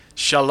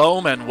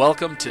Shalom and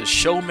welcome to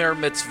Shomer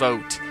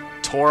Mitzvot,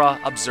 Torah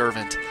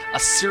Observant, a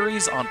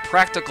series on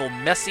practical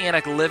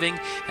Messianic living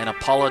and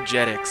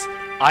apologetics.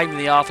 I'm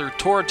the author,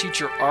 Torah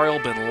teacher Ariel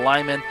Ben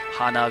Lyman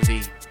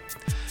Hanavi.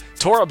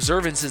 Torah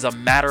observance is a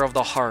matter of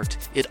the heart.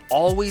 It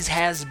always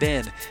has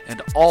been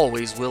and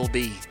always will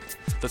be.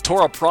 The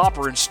Torah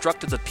proper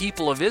instructed the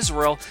people of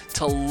Israel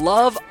to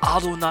love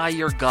Adonai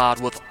your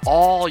God with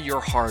all your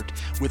heart,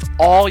 with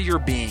all your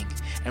being,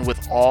 and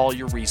with all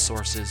your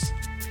resources.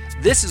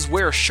 This is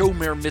where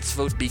Shomer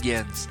Mitzvot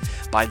begins,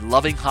 by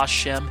loving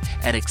Hashem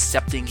and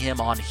accepting Him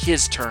on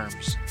His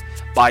terms.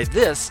 By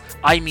this,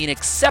 I mean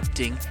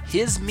accepting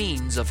His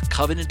means of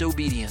covenant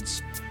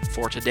obedience.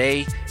 For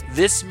today,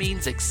 this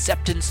means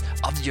acceptance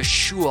of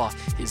Yeshua,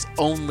 His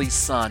only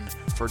Son,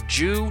 for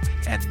Jew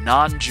and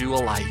non-Jew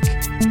alike.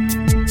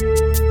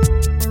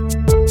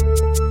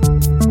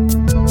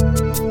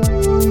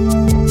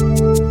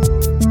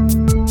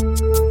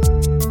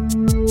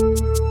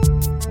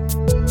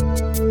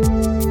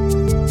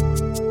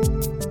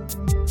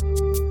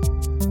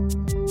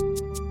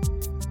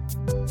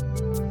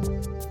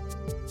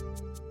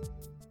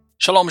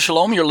 Shalom,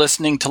 shalom. You're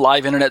listening to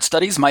Live Internet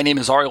Studies. My name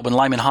is Ariel Ben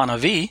Lyman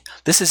Hanavi.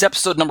 This is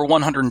episode number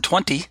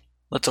 120.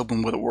 Let's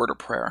open with a word of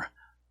prayer.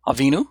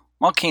 Avinu,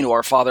 Malkeinu,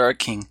 our Father, our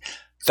King.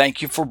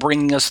 Thank you for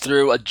bringing us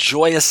through a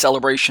joyous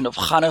celebration of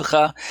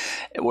Hanukkah,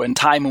 in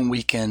time when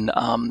we can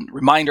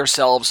remind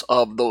ourselves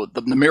of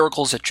the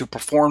miracles that you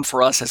performed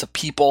for us as a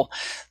people.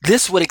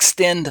 This would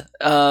extend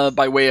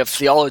by way of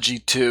theology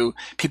to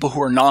people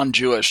who are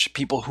non-Jewish,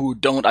 people who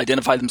don't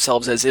identify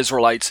themselves as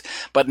Israelites,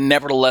 but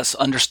nevertheless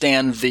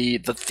understand the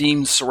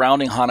themes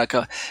surrounding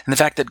Hanukkah and the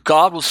fact that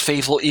God was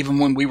faithful even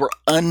when we were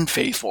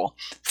unfaithful.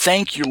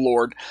 Thank you,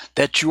 Lord,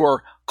 that you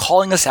are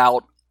calling us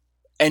out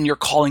and you're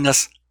calling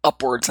us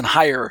upwards and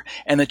higher,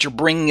 and that you're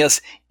bringing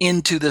us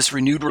into this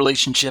renewed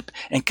relationship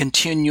and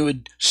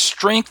continued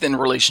strengthened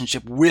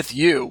relationship with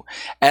you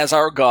as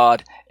our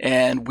God,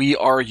 and we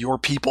are your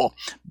people.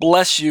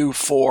 Bless you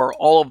for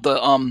all of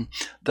the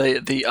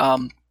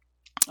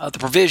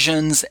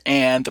provisions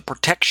and the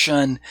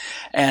protection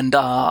and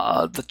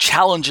the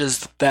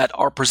challenges that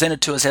are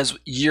presented to us as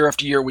year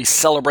after year we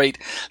celebrate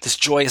this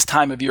joyous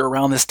time of year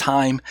around this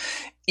time.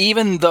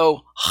 Even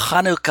though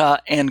Hanukkah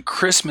and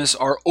Christmas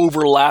are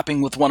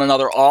overlapping with one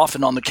another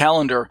often on the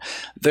calendar,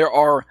 there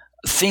are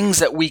things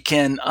that we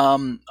can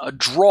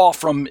draw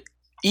from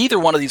either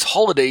one of these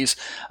holidays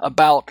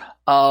about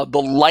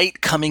the light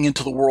coming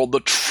into the world,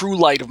 the true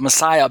light of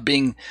Messiah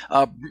being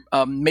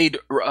made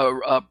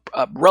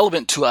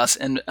relevant to us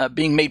and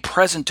being made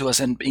present to us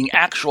and being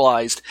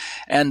actualized.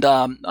 And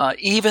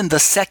even the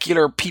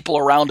secular people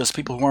around us,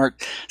 people who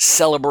aren't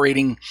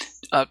celebrating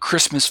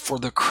Christmas for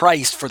the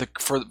Christ,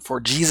 for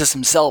Jesus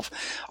himself,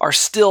 are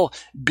still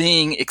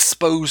being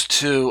exposed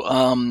to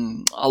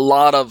a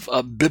lot of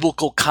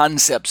biblical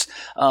concepts,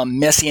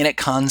 messianic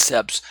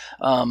concepts,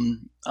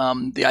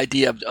 the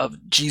idea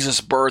of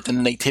Jesus' birth and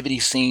the nativity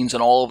scenes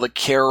and all of the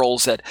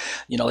carols that,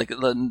 like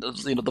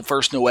the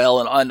first Noel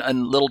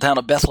and Little Town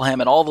of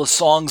Bethlehem and all the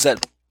songs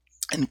that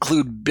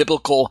include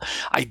biblical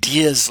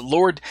ideas.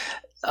 Lord,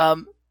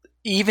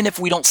 even if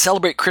we don't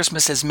celebrate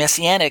Christmas as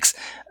Messianics,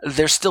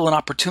 there's still an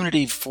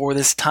opportunity for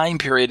this time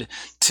period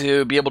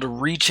to be able to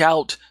reach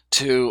out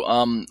to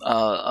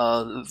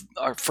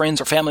our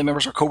friends or family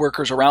members or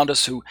coworkers around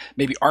us who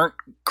maybe aren't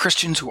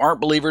Christians, who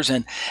aren't believers,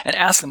 and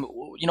ask them,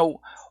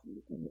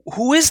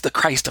 who is the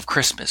Christ of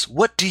Christmas?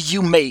 What do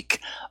you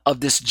make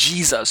of this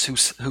Jesus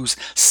who's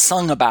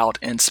sung about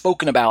and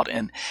spoken about,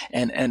 and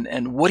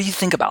what do you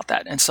think about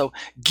that? And so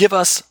give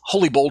us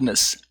holy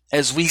boldness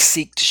as we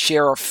seek to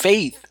share our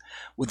faith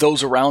with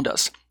those around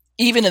us,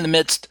 even in the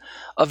midst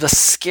of the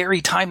scary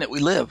time that we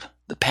live,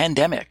 the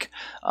pandemic.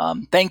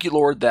 Thank you,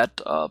 Lord,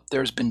 that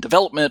there's been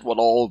development with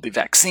all of the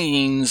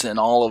vaccines and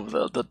all of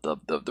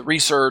the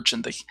research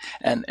and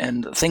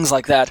things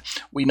like that.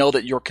 We know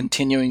that you're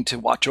continuing to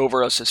watch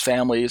over us as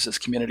families, as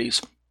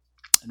communities,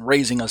 and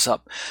raising us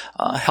up.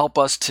 Help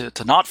us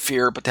to not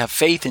fear, but to have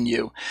faith in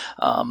you,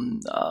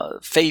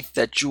 faith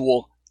that you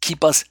will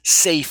keep us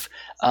safe,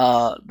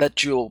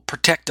 that you'll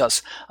protect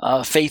us,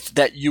 faith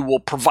that you will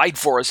provide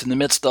for us in the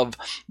midst of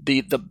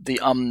the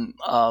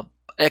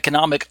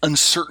economic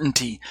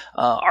uncertainty.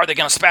 Are they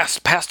going to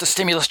pass the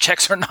stimulus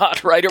checks or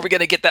not, right? Are we going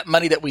to get that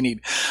money that we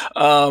need?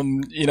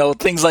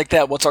 Things like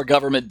that. What's our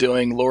government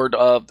doing, Lord?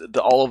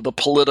 All of the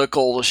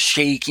political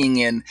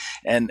shaking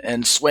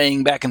and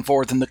swaying back and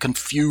forth and the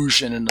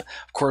confusion. And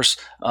of course,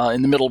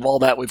 in the middle of all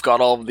that, we've got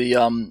all of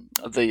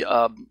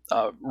the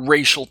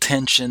racial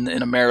tension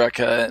in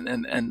America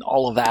and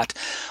all of that.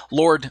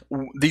 Lord,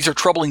 these are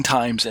troubling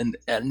times, and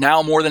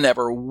now more than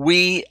ever,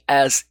 we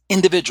as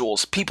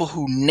individuals, people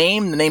who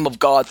name the name of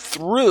God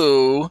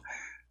through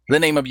the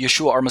name of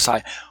Yeshua, our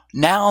Messiah,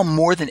 now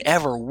more than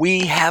ever,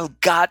 we have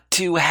got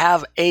to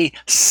have a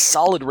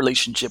solid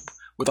relationship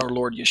with our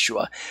Lord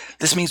Yeshua.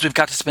 This means we've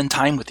got to spend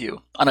time with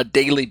you on a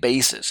daily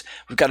basis.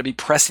 We've got to be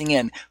pressing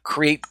in,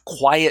 create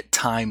quiet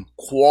time,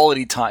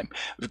 quality time.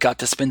 We've got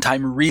to spend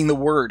time reading the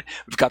Word.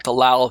 We've got to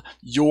allow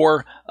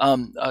your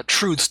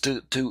truths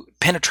to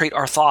penetrate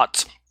our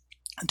thoughts,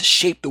 to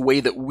shape the way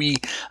that we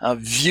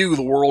view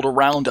the world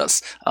around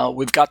us.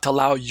 We've got to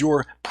allow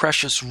your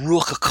precious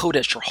Ruach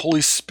HaKodesh, your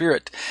Holy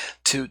Spirit,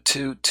 to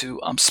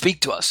speak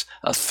to us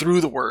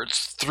through the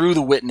words, through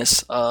the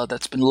witness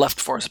that's been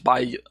left for us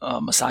by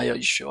Messiah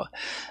Yeshua.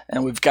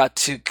 And we've got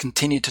to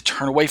continue to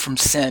turn away from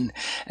sin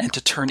and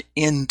to turn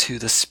into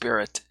the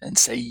Spirit and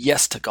say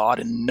yes to God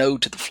and no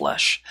to the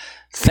flesh.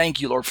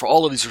 Thank you, Lord, for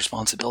all of these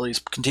responsibilities.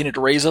 Continue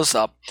to raise us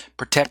up,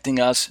 protecting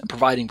us and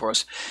providing for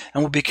us.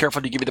 And we'll be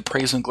careful to give you the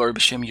praise and glory,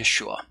 B'Shem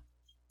Yeshua.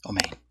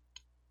 Amen.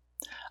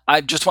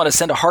 I just want to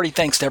send a hearty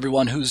thanks to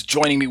everyone who's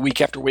joining me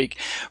week after week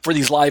for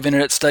these live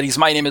internet studies.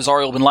 My name is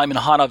Ariel Ben Lyman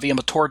Hanavi. I'm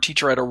a Torah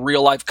teacher at a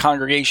real-life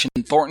congregation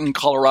in Thornton,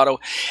 Colorado.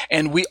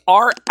 And we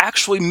are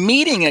actually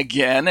meeting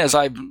again, as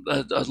I've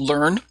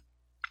learned,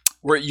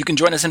 where you can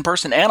join us in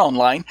person and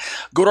online.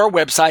 Go to our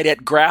website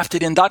at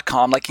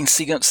graftedin.com. Like you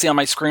can see on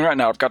my screen right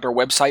now, I've got our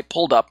website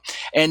pulled up.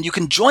 And you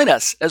can join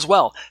us as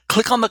well.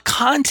 Click on the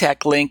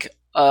contact link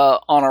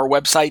on our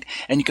website,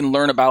 and you can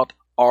learn about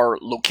our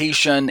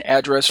location,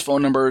 address,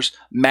 phone numbers,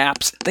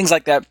 maps, things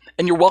like that.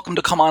 And you're welcome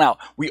to come on out.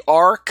 We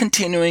are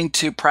continuing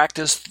to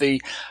practice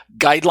the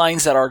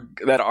guidelines that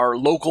our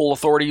local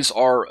authorities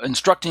are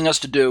instructing us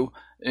to do.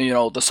 You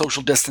know, the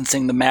social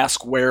distancing, the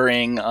mask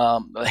wearing,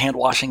 the hand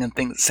washing and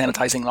things,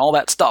 sanitizing and all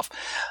that stuff.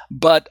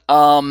 But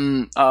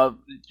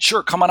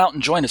sure, come on out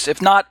and join us.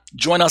 If not,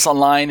 join us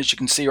online. As you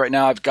can see right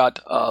now, I've got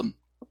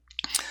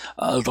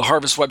the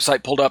Harvest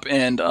website pulled up,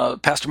 and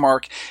Pastor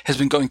Mark has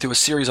been going through a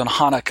series on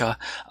Hanukkah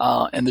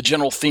and the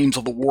general themes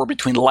of the war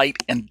between light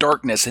and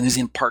darkness, and is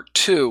in part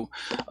 2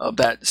 of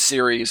that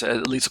series,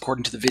 at least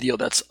according to the video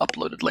that's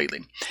uploaded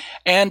lately.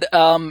 And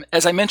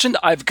as I mentioned,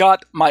 I've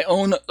got my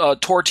own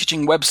Torah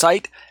teaching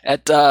website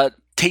at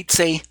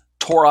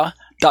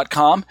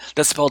tetzetorah.com.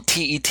 That's spelled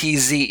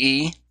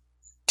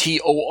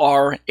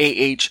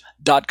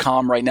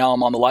TETZE.com. Right now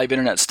I'm on the live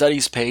internet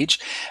studies page.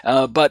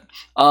 But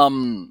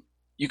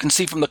you can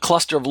see from the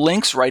cluster of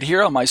links right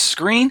here on my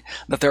screen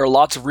that there are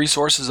lots of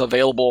resources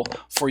available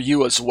for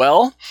you as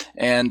well.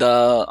 And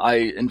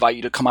I invite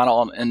you to come on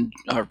out.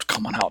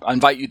 I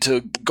invite you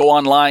to go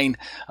online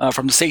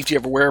from the safety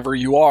of wherever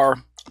you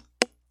are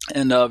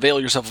and avail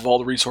yourself of all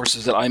the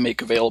resources that I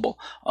make available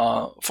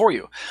for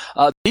you.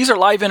 These are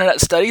live internet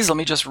studies. Let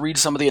me just read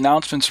some of the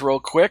announcements real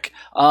quick.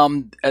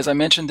 As I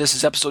mentioned, this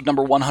is episode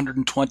number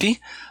 120.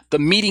 The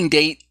meeting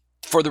date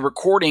for the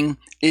recording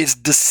is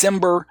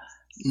December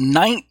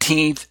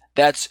 19th.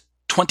 That's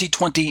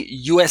 2020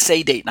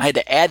 USA date. And I had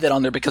to add that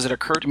on there because it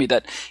occurred to me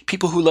that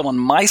people who live on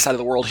my side of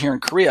the world here in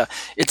Korea,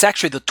 it's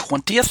actually the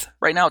 20th.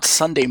 Right now it's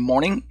Sunday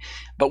morning,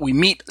 but we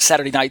meet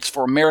Saturday nights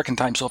for American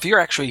time. So if you're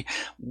actually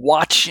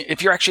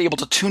able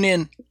to tune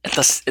in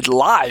at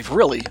live,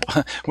 really,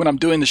 when I'm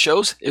doing the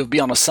shows, it would be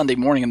on a Sunday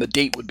morning, and the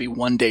date would be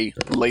one day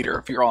later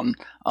if you're on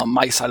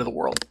my side of the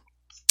world.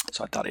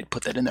 So I thought I'd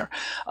put that in there.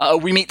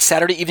 We meet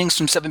Saturday evenings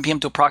from 7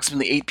 p.m. to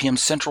approximately 8 p.m.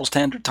 Central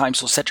Standard Time,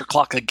 so set your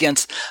clock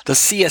against the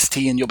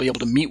CST and you'll be able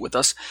to meet with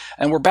us.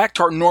 And we're back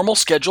to our normal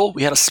schedule.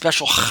 We had a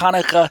special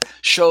Hanukkah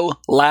show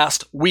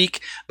last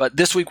week, but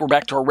this week we're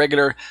back to our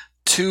regular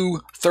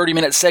 2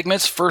 30-minute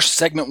segments. First,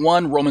 segment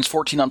 1, Romans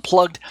 14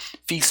 Unplugged,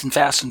 Feast and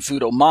Fast and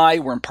Food, Oh My.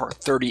 We're in part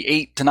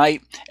 38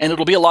 tonight, and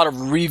it'll be a lot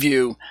of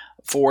review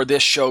for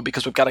this show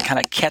because we've got to kind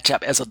of catch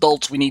up. As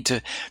adults, we need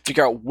to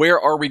figure out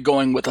where are we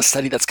going with a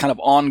study that's kind of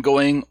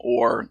ongoing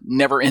or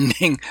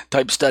never-ending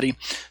type study.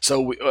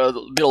 So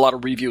there'll be a lot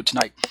of review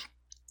tonight,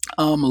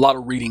 a lot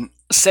of reading.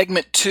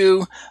 Segment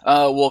 2,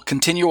 we'll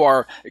continue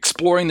our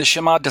Exploring the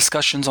Shema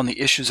discussions on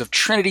the issues of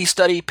Trinity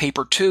study.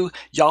 Paper 2,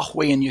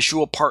 Yahweh and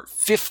Yeshua, part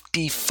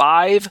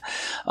 55.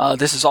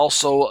 This is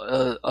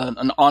also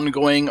an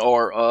ongoing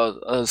or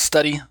a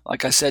study,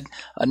 like I said,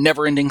 a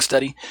never-ending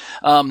study.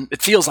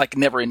 It feels like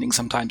never-ending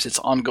sometimes. It's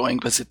ongoing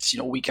because it's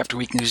week after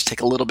week, and you just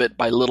take a little bit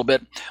by little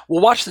bit.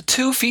 We'll watch the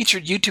 2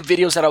 featured YouTube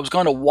videos that I was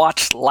going to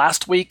watch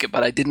last week,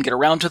 but I didn't get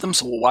around to them,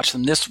 so we'll watch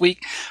them this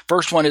week.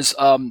 First one is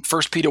 1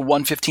 Peter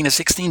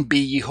 1:15-16,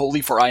 Be ye holy,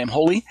 for I am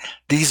holy.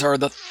 These are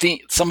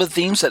some of the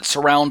themes that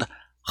surround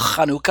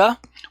Chanukah,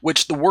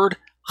 which the word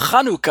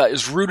Chanukah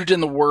is rooted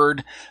in the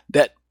word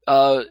that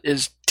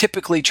is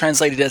typically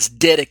translated as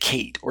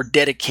dedicate or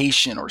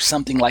dedication or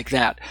something like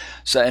that.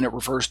 So, and it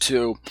refers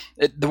to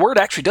the word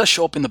actually does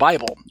show up in the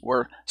Bible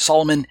where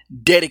Solomon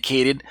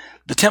dedicated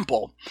the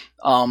temple.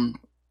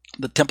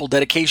 The temple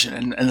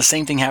dedication, and the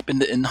same thing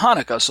happened in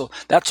Hanukkah. So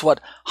that's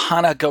what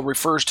Hanukkah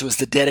refers to as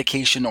the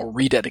dedication or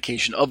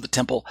rededication of the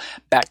temple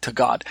back to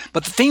God.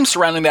 But the themes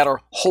surrounding that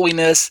are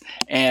holiness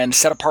and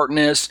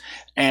set-apartness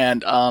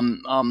and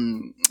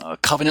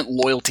covenant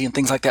loyalty and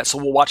things like that. So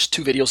we'll watch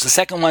 2 videos. The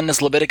second one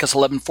is Leviticus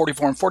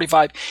 11:44 and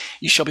 45.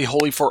 You shall be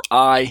holy, for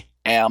I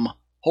am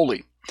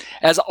holy.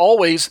 As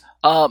always,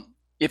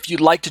 if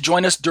you'd like to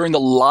join us during the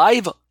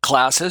live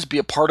classes, be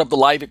a part of the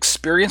live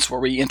experience where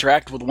we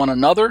interact with one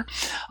another,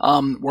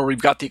 where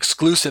we've got the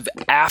exclusive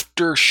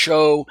after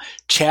show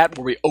chat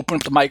where we open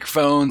up the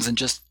microphones and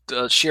just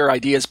share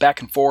ideas back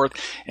and forth,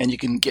 and you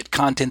can get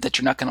content that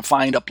you're not going to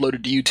find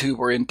uploaded to YouTube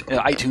or in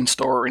iTunes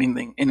Store or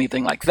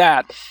anything like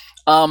that.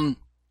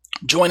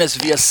 Join us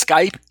via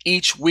Skype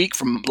each week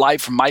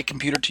live from my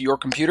computer to your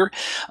computer.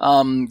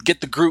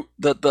 Get the group,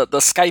 the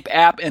Skype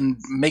app, and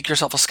make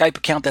yourself a Skype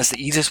account. That's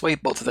the easiest way.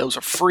 Both of those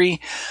are free.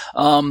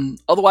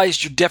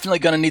 Otherwise, you're definitely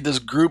going to need this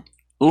group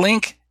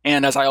link.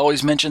 And as I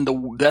always mention, the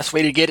best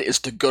way to get it is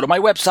to go to my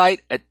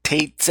website at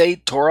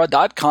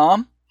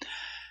tatesaytorah.com.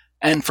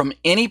 And from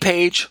any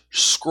page,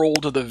 scroll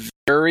to the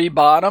very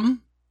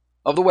bottom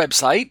of the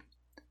website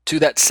to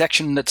that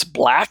section that's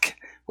black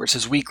where it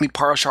says Weekly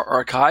Parashah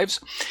Archives,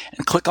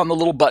 and click on the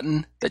little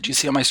button that you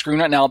see on my screen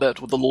right now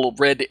that with the little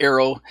red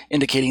arrow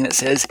indicating that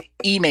says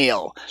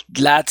email.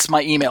 That's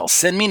my email.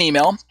 Send me an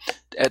email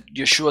at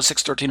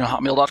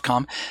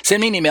yeshua613@hotmail.com.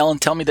 Send me an email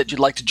and tell me that you'd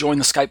like to join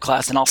the Skype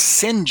class, and I'll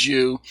send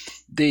you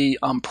the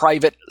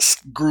private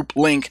group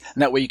link,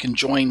 and that way you can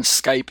join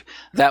Skype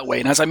that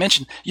way. And as I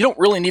mentioned, you don't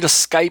really need a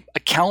Skype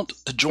account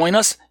to join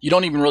us. You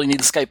don't even really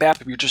need the Skype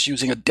app if you're just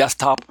using a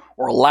desktop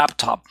or a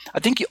laptop. I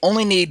think you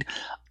only need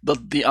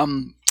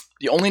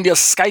you only need a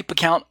Skype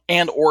account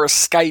and or a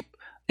Skype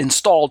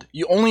installed.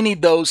 You only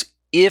need those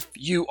if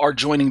you are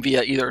joining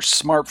via either a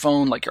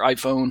smartphone like your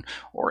iPhone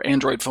or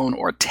Android phone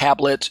or a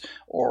tablet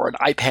or an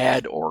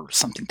iPad or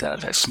something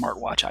that has a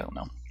smartwatch. I don't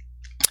know.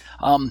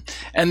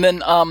 And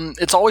then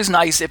it's always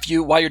nice if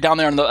you, while you're down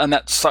there on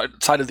that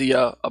side of the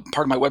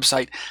part of my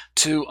website,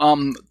 to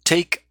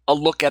take a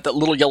look at that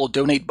little yellow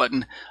donate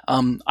button.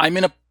 I'm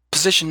in a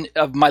position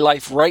of my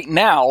life right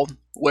now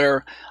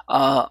where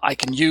I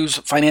can use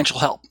financial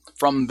help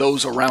from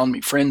those around me,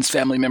 friends,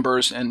 family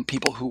members, and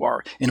people who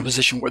are in a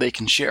position where they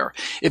can share.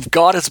 If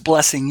God is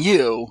blessing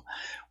you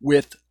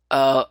with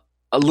a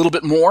little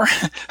bit more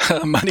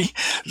money,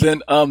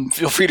 then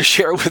feel free to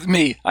share it with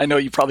me. I know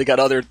you probably got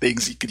other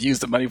things you could use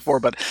the money for,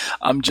 but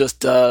I'm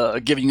just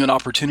giving you an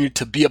opportunity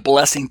to be a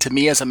blessing to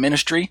me as a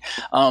ministry.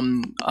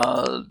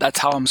 That's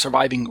how I'm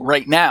surviving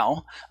right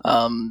now.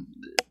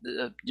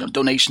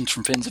 Donations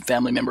from friends and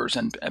family members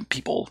and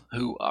people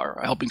who are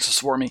helping to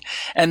support me.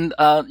 And,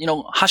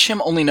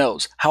 Hashem only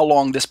knows how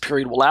long this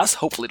period will last.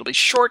 Hopefully it'll be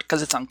short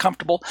because it's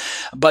uncomfortable.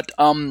 But,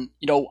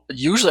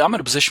 usually I'm in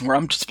a position where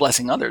I'm just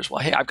blessing others.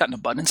 Well, hey, I've got an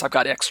abundance. I've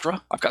got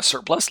extra. I've got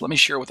surplus. Let me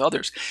share with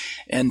others.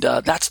 And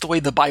that's the way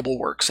the Bible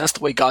works. That's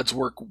the way God's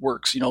work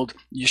works.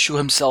 Yeshua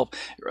himself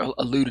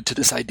alluded to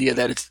this idea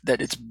that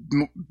it's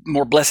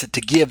more blessed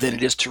to give than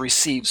it is to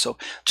receive. So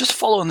just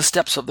follow in the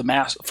steps of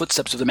the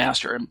footsteps of the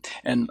Master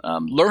and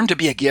learn to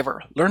be a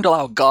giver. Learn to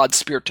allow God's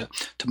Spirit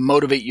to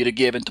motivate you to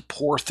give and to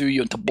pour through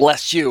you and to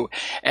bless you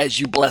as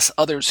you bless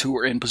others who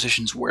are in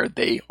positions where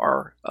they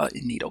are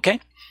in need, okay?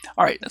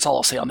 All right, that's all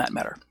I'll say on that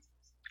matter.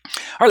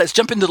 All right, let's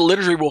jump into the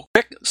liturgy real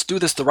quick. Let's do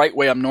this the right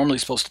way I'm normally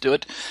supposed to do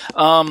it.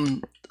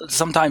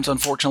 Sometimes,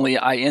 unfortunately,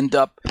 I end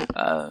up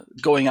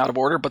going out of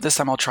order, but this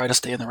time I'll try to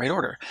stay in the right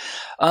order.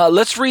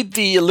 Let's read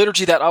the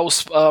liturgy that I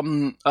was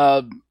going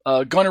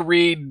to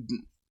read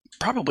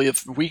probably a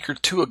week or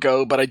two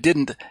ago, but I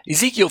didn't.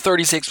 Ezekiel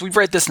 36, we've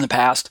read this in the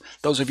past.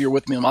 Those of you who are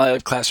with me in my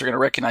live class are going to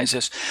recognize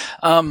this.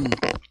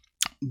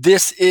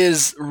 This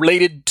is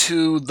related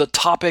to the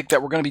topic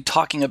that we're going to be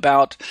talking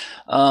about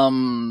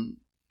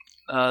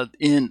about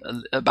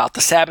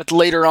the Sabbath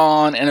later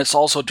on, and it's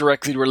also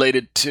directly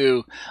related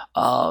to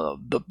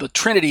the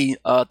Trinity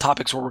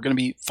topics where we're going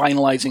to be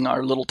finalizing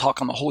our little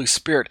talk on the Holy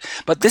Spirit.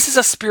 But this is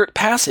a Spirit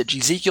passage,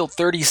 Ezekiel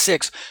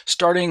 36,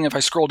 starting, if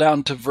I scroll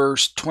down to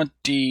verse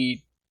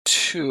 22.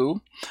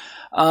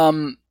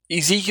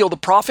 Ezekiel the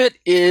prophet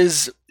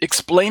is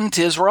explaining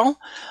to Israel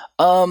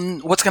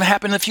what's going to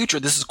happen in the future.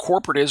 This is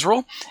corporate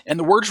Israel, and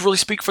the words really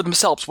speak for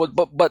themselves.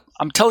 But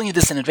I'm telling you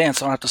this in advance,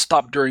 so I don't have to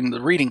stop during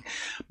the reading.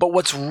 But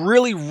what's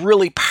really,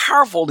 really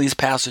powerful in these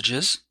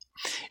passages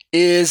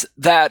is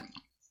that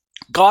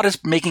God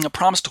is making a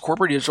promise to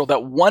corporate Israel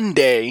that one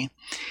day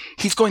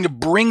he's going to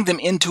bring them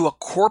into a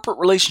corporate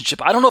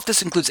relationship. I don't know if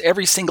this includes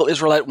every single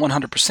Israelite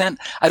 100%.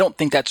 I don't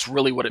think that's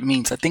really what it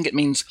means. I think it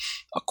means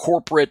a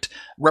corporate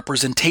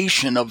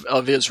representation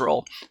of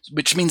Israel,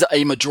 which means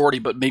a majority,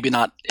 but maybe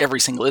not every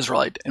single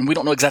Israelite. And we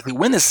don't know exactly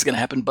when this is going to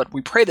happen, but we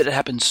pray that it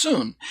happens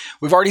soon.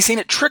 We've already seen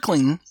it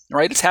trickling,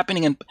 right? It's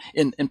happening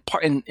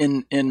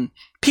in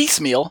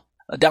piecemeal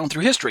down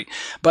through history,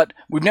 but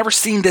we've never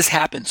seen this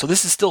happen. So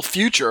this is still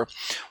future,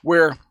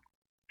 where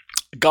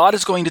God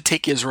is going to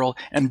take Israel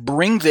and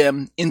bring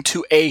them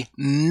into a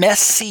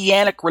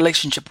messianic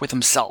relationship with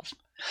himself.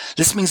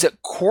 This means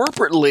that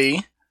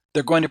corporately,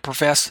 they're going to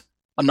profess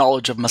a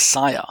knowledge of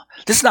Messiah.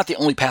 This is not the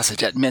only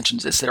passage that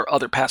mentions this. There are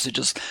other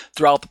passages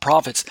throughout the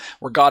prophets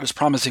where God is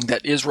promising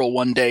that Israel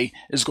one day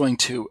is going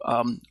to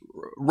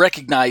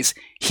recognize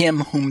him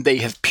whom they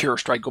have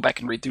pierced, right? Go back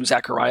and read through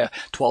Zechariah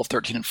 12,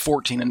 13, and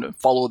 14 and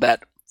follow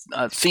that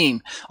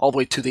theme all the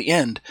way to the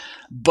end.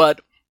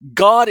 But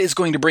God is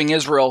going to bring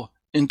Israel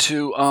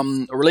into a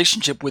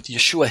relationship with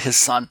Yeshua, his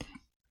son.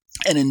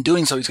 And in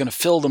doing so, he's going to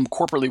fill them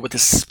corporately with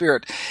his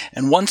Spirit.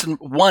 And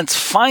once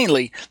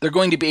finally, they're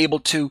going to be able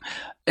to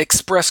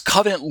express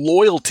covenant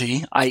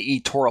loyalty, i.e.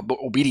 Torah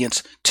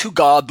obedience, to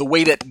God the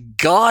way that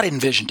God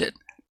envisioned it,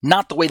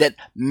 not the way that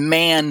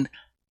man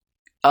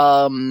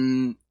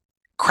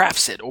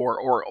crafts it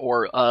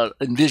or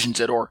envisions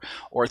it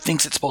or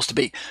thinks it's supposed to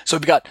be. So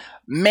we've got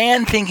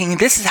man thinking,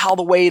 this is how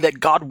the way that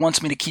God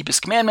wants me to keep his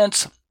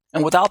commandments.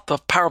 And without the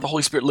power of the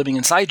Holy Spirit living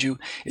inside you,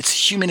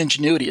 it's human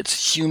ingenuity,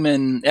 it's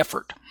human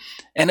effort.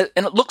 And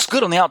it looks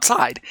good on the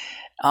outside,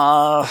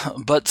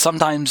 but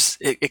sometimes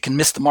it can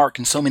miss the mark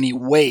in so many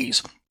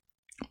ways.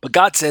 But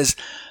God says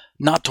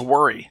not to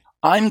worry.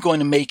 I'm going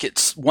to make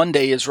it one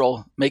day,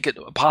 Israel, make it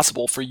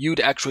possible for you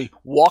to actually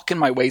walk in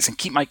my ways and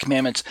keep my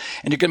commandments,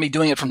 and you're going to be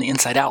doing it from the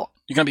inside out.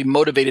 You're going to be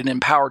motivated and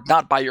empowered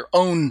not by your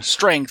own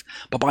strength,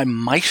 but by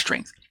my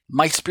strength.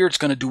 My Spirit's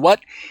going to do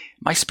what?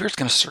 My Spirit's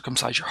going to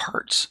circumcise your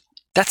hearts.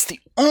 That's the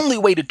only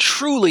way to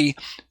truly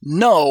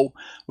know,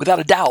 without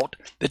a doubt,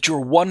 that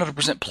you're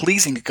 100%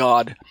 pleasing to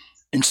God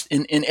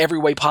in every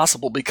way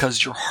possible,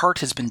 because your heart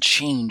has been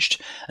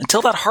changed.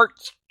 Until that heart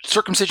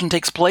circumcision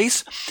takes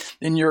place,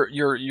 then you're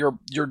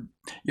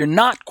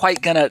not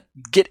quite gonna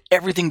get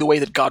everything the way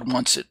that God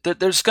wants it.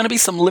 There's going to be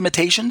some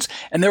limitations,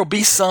 and there'll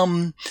be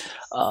some,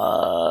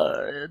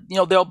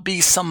 there'll be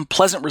some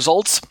pleasant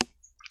results,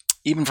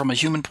 even from a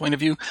human point of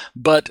view,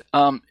 but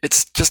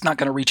it's just not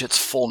going to reach its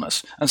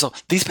fullness. And so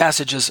these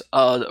passages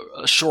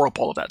shore up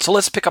all of that. So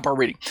let's pick up our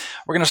reading.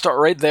 We're going to start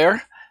right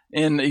there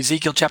in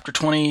Ezekiel chapter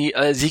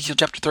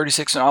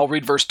 36, and I'll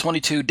read verse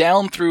 22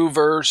 down through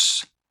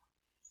verse,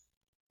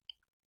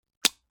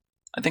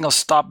 I think I'll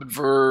stop at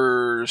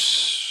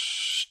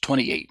verse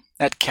 28.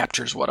 That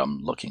captures what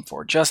I'm looking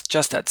for. Just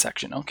that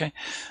section, okay?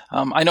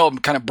 I know I'm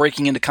kind of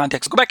breaking into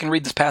context. Go back and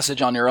read this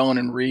passage on your own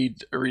and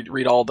read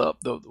all the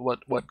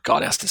what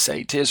God has to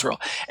say to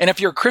Israel. And if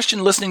you're a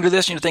Christian listening to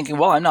this and you're thinking,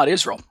 well, I'm not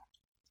Israel.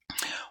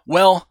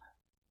 Well,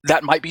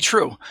 that might be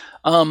true.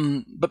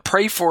 But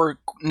pray for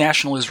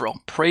national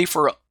Israel. Pray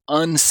for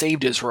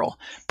unsaved Israel.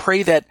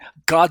 Pray that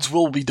God's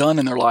will be done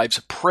in their lives.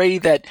 Pray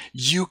that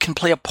you can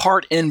play a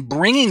part in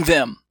bringing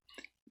them,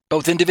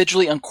 both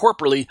individually and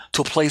corporately,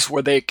 to a place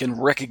where they can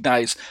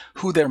recognize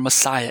who their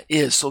Messiah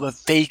is, so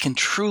that they can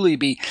truly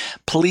be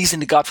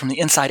pleasing to God from the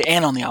inside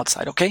and on the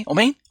outside. Okay?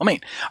 Amen? Amen.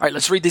 All right,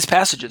 let's read these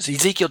passages.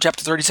 Ezekiel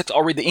chapter 36,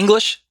 I'll read the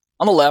English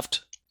on the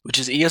left, which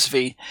is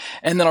ESV,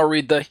 and then I'll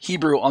read the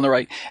Hebrew on the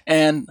right.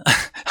 And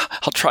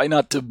I'll try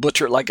not to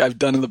butcher it like I've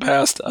done in the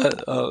past.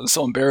 It's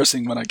so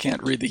embarrassing when I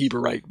can't read the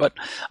Hebrew right, but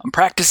I'm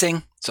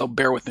practicing, so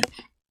bear with me.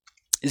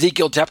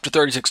 Ezekiel chapter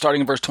 36, starting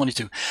in verse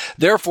 22.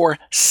 Therefore,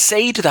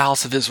 say to the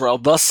house of Israel,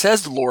 thus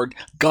says the Lord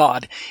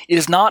God, it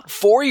is not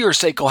for your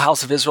sake, O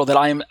house of Israel, that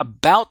I am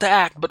about to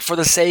act, but for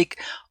the sake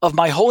of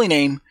my holy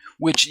name,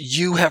 which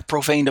you have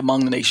profaned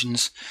among the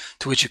nations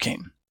to which you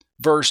came.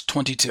 Verse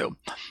 22. 23.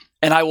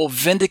 And I will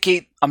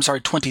vindicate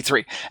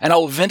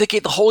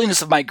the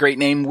holiness of my great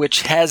name,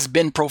 which has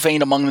been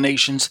profaned among the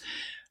nations,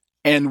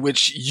 and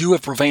which you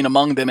have profaned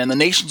among them. And the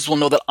nations will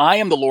know that I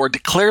am the Lord,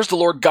 declares the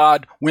Lord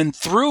God, when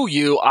through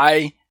you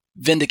I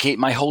vindicate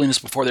my holiness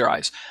before their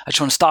eyes. I just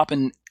want to stop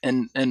and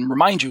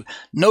remind you,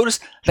 notice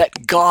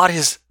that God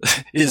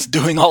is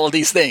doing all of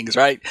these things,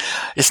 right?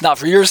 It's not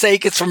for your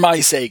sake, it's for my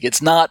sake.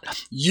 It's not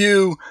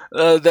you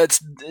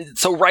that's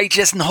so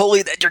righteous and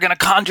holy that you're going to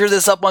conjure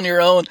this up on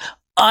your own.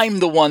 I'm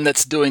the one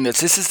that's doing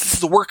this. This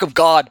is the work of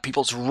God,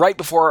 people. It's right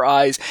before our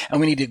eyes,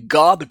 and we need to give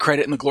God the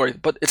credit and the glory.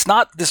 But it's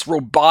not this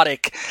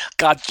robotic,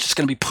 God's just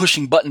going to be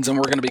pushing buttons and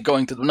we're going to be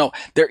going to them. No,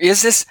 there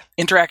is this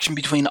interaction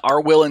between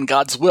our will and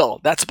God's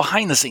will. That's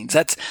behind the scenes.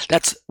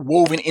 That's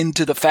woven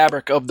into the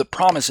fabric of the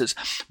promises.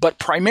 But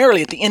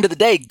primarily, at the end of the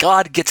day,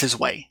 God gets his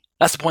way.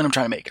 That's the point I'm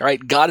trying to make, all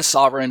right? God is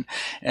sovereign,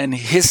 and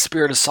his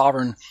Spirit is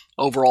sovereign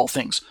over all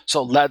things.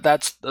 So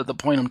that's the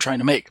point I'm trying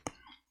to make.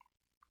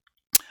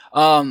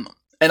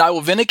 And I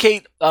will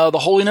vindicate the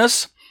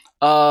holiness.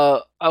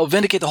 I will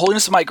vindicate the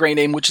holiness of my great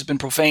name, which has been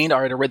profaned. All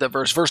right, I read that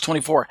verse. Verse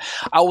 24.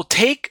 I will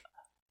take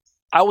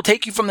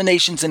you from the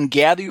nations and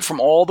gather you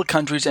from all the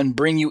countries and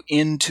bring you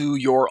into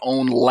your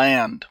own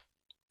land.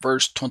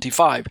 Verse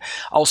 25.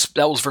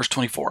 That was verse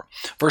 24.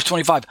 Verse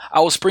 25. I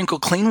will sprinkle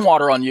clean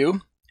water on you,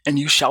 and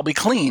you shall be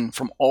clean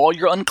from all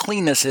your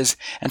uncleannesses,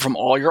 and from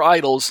all your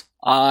idols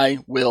I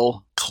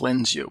will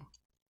cleanse you.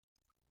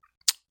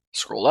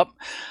 Scroll up.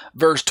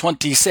 Verse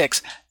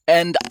 26.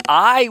 And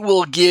I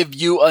will give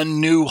you a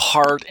new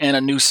heart, and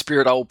a new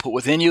spirit I will put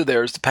within you.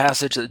 There's the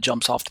passage that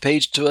jumps off the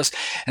page to us.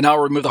 And I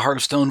will remove the heart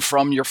of stone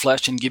from your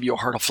flesh and give you a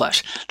heart of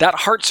flesh. That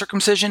heart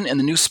circumcision and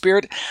the new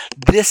spirit,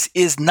 this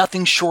is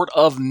nothing short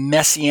of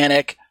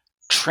messianic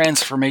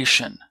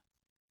transformation.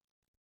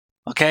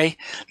 Okay?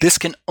 This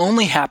can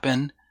only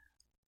happen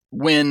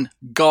when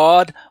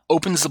God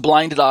opens the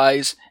blinded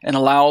eyes and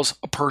allows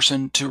a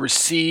person to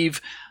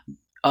receive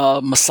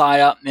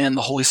Messiah and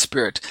the Holy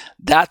Spirit.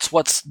 That's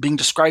what's being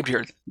described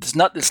here. It's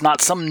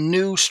not some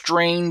new,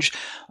 strange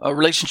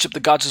relationship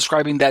that God's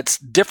describing that's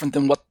different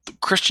than what the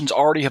Christians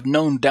already have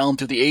known down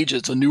through the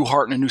ages, a new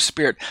heart and a new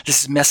spirit.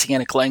 This is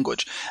messianic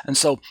language. And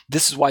so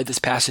this is why this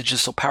passage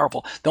is so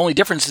powerful. The only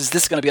difference is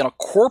this is going to be on a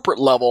corporate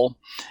level,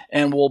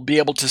 and we'll be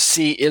able to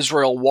see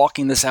Israel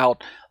walking this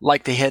out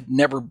like they've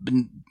never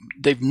been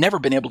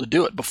able to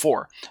do it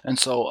before. And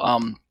so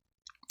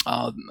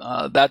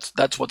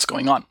that's what's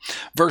going on.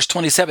 Verse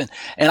 27,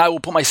 and I will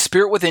put my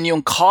spirit within you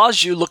and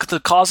cause you, look at the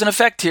cause and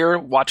effect here,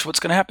 watch what's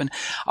going to happen.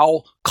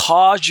 I'll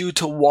cause you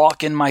to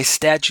walk in my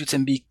statutes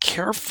and be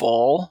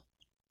careful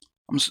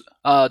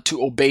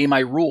to obey my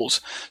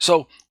rules.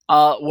 So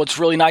what's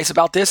really nice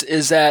about this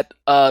is that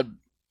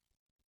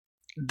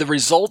the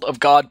result of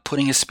God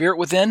putting his spirit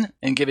within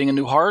and giving a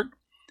new heart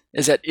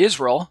is that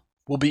Israel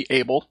will be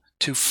able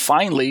to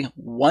finally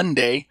one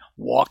day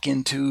walk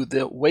into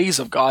the ways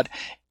of God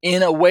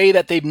in a way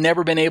that they've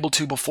never been able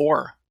to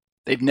before.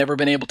 They've never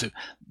been able to.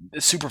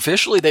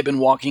 Superficially, they've been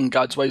walking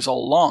God's ways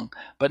all along,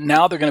 but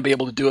now they're going to be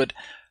able to do it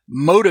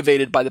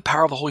motivated by the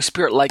power of the Holy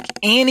Spirit like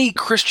any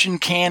Christian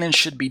can and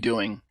should be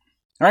doing.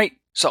 All right,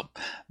 so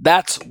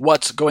that's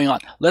what's going on.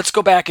 Let's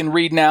go back and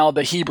read now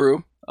the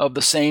Hebrew of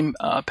the same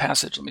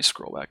passage. Let me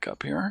scroll back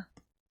up here.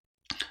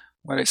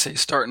 What did I say?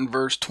 Start in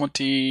verse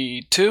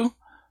 22.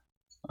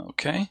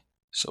 Okay,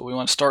 so we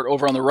want to start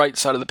over on the right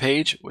side of the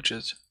page, which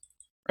is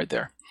right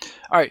there.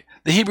 All right,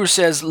 the Hebrew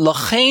says,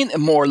 L'chein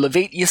emor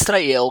levet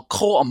Yisrael,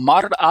 ko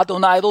amar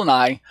Adonai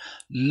Adonai,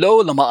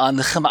 lo lama'an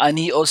lechem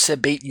ani ose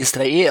beit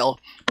Yisrael,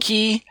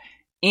 ki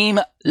im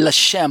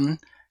lashem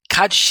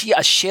kadshi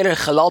asher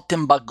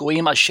chalaltem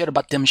bagoyim asher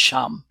batem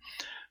sham.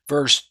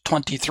 Verse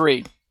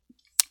 23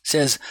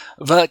 says,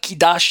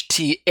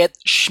 V'kidashti et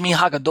shmi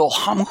hagadol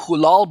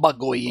hamchulal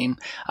bagoyim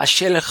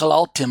asher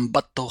chalaltem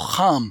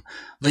batocham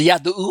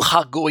v'yadu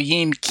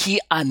hagoyim ki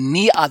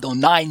ani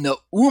Adonai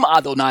ne'um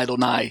Adonai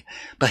Adonai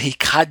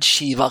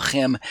b'hikadshi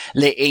v'chem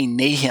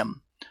le'einehim.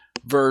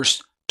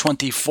 Verse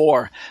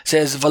 24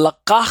 says,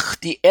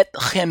 V'lakachti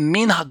etchem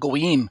min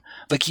hagoyim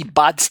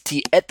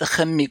v'kibadsti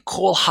etchem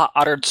mikol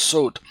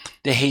ha'aratzot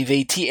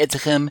v'heveti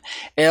etchem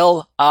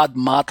el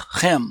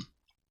admatchem.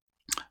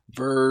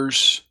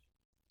 Verse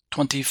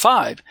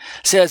 25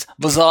 says,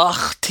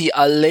 V'zachti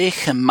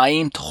alechem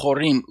mayim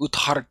tchorim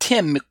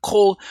uthartem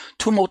mikol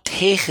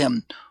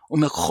tumotechem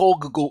umikol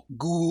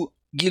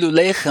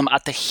gilulechem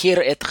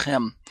atecher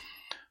etchem.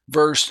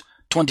 Verse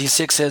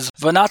 26 says,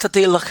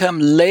 V'natate lechem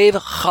lev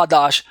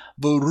chadash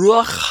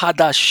v'ruach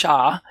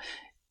hadasha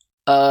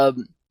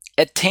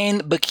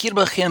etain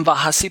bekirbechem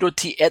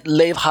v'hasiroti et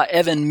lev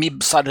ha'even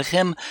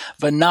mibsarchem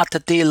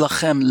v'natate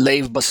lechem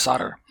lev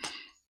basar.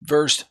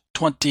 Verse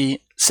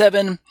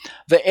 27,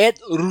 Ve'et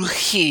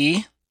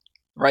ruchi,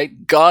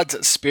 right,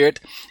 God's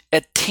Spirit,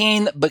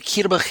 etain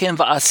bekirbechem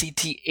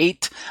va'asiti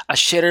et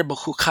asher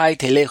b'chukai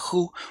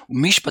telechu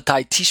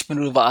umishpatai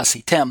tishmenu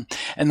va'asitem.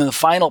 And then the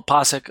final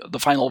pasuk, the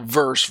final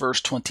verse,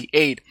 verse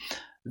 28,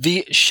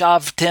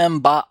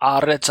 V'shavtem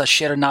ba'aretz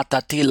asher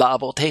natati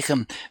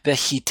la'avotechem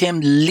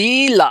v'chitem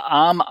li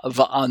la'am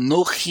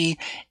va'anochi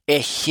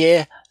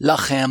ehe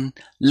lachem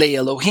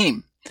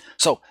le'elohim.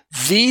 So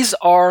these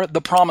are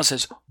the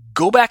promises.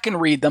 Go back and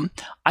read them.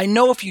 I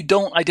know if you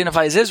don't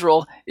identify as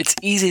Israel, it's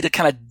easy to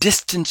kind of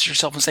distance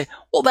yourself and say,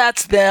 well,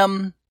 that's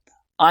them.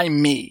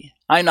 I'm me.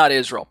 I'm not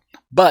Israel.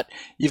 But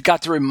you've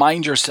got to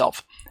remind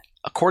yourself,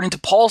 according to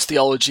Paul's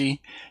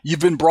theology, you've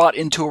been brought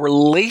into a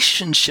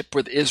relationship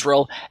with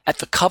Israel at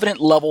the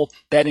covenant level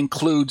that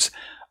includes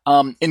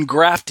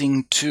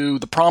engrafting to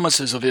the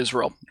promises of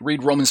Israel.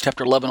 Read Romans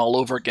chapter 11 all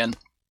over again.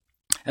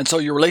 And so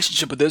your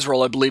relationship with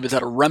Israel, I believe, is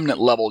at a remnant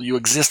level. You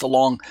exist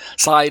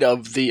alongside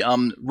of the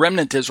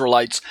remnant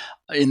Israelites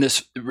in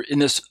this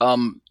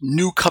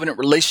new covenant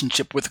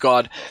relationship with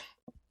God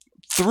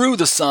through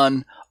the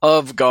Son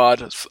of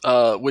God,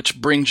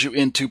 which brings you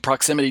into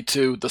proximity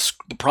to the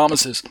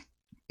promises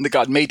that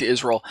God made to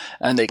Israel,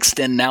 and they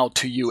extend now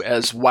to you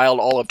as wild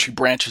olive tree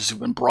branches who've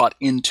been brought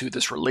into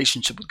this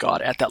relationship with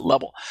God at that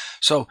level.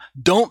 So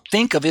don't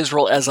think of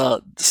Israel as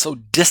a so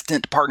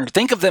distant partner.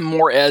 Think of them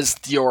more as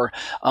your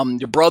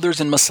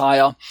brothers in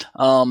Messiah.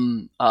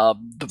 The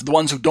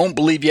ones who don't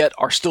believe yet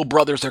are still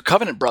brothers. They're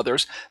covenant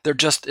brothers. They're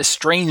just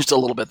estranged a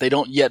little bit. They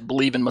don't yet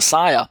believe in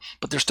Messiah,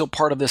 but they're still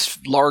part of this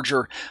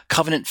larger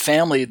covenant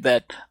family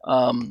that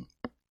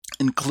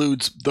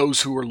includes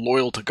those who are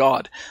loyal to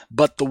God.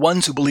 But the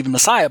ones who believe in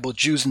Messiah, both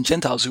Jews and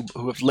Gentiles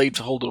who have laid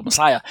hold of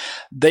Messiah,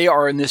 they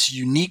are in this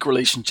unique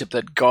relationship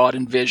that God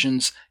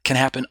envisions can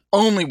happen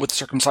only with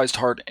circumcised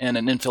heart and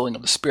an infilling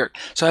of the Spirit.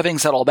 So having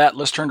said all that,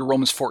 let's turn to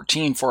Romans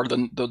 14 for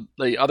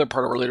the other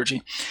part of our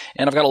liturgy.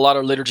 And I've got a lot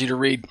of liturgy to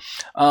read.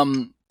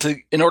 In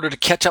order to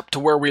catch up to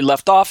where we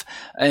left off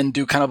and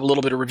do kind of a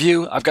little bit of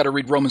review, I've got to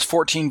read Romans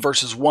 14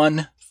 verses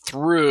 1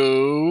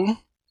 through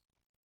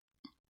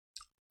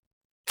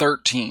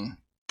 13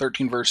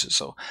 verses,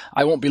 so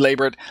I won't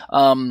belabor it.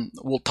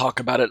 We'll talk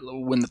about it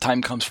when the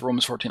time comes for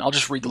Romans 14. I'll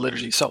just read the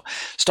liturgy. So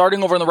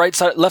starting over on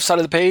the left side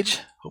of the page,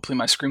 Hopefully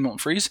my screen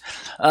won't freeze.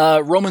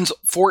 Romans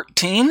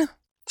 14,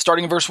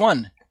 starting in verse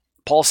 1.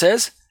 Paul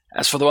says,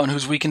 as for the one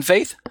who's weak in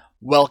faith,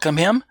 welcome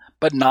him,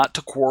 but not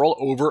to quarrel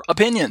over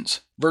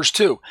opinions. Verse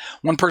 2,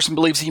 one person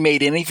believes he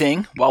made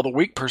anything, while the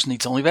weak person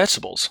eats only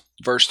vegetables.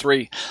 Verse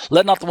 3,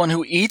 let not the one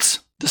who eats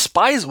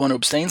despise the one who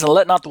abstains, and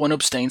let not the one who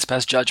abstains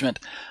pass judgment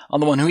on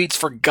the one who eats,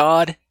 for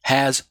God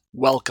has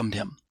welcomed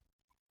him.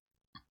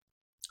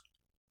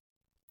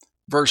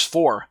 Verse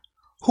 4,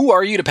 who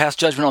are you to pass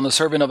judgment on the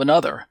servant of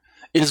another?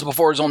 It is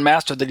before his own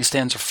master that he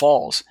stands or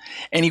falls,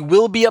 and he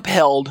will be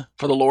upheld,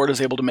 for the Lord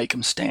is able to make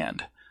him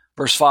stand.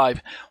 Verse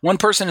 5, one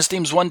person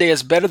esteems one day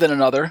as better than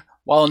another,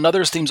 while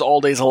another esteems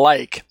all days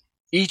alike.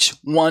 Each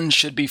one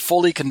should be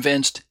fully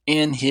convinced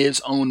in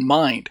his own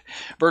mind.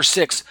 Verse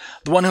 6,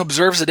 the one who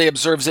observes a day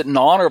observes it in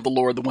honor of the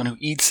Lord. The one who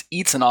eats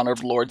in honor of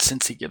the Lord,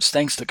 since he gives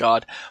thanks to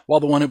God, while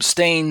the one who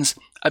abstains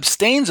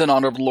in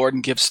honor of the Lord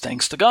and gives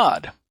thanks to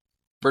God.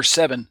 Verse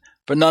 7,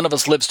 for none of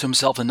us lives to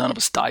himself, and none of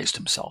us dies to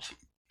himself.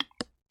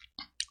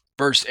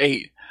 Verse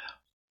 8,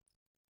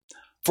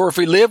 for if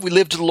we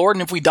live to the Lord,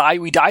 and if we die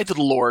to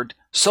the Lord.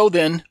 So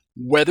then,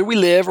 whether we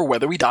live or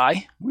whether we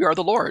die, we are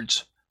the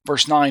Lord's.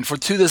 Verse 9, for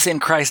to this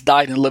end Christ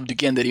died and lived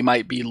again, that he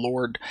might be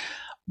Lord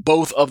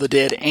both of the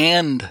dead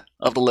and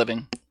of the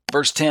living.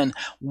 Verse 10,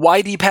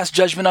 why do you pass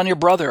judgment on your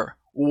brother?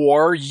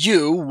 Or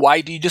you,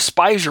 why do you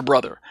despise your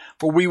brother?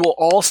 For we will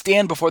all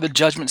stand before the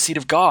judgment seat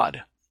of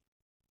God.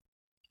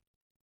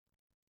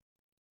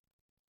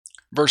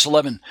 Verse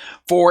 11,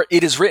 for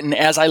it is written,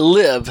 as I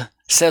live,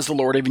 says the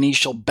Lord, every knee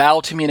shall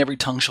bow to me and every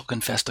tongue shall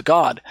confess to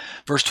God.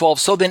 Verse 12,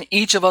 so then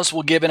each of us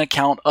will give an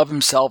account of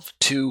himself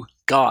to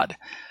God.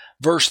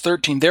 Verse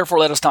 13, therefore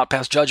let us not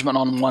pass judgment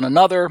on one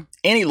another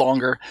any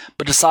longer,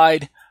 but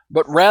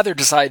rather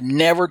decide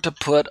never to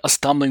put a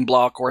stumbling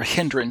block or a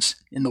hindrance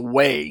in the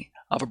way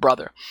of a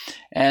brother.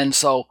 And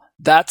so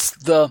that's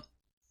the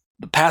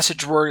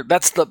passage what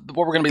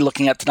we're going to be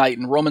looking at tonight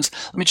in Romans.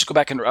 Let me just go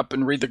back and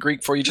read the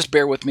Greek for you. Just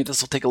bear with me.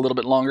 This will take a little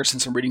bit longer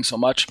since I'm reading so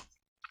much,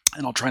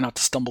 and I'll try not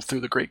to stumble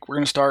through the Greek. We're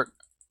going to start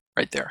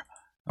right there.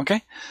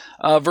 Okay?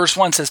 Verse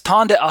 1 says,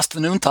 Tande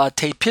astenunta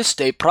te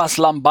piste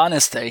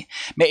praslambaneste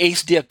me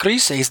eis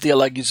diakrises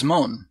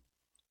dialogismon.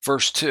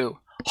 Verse 2,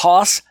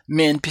 Hos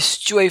min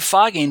pistue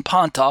fagen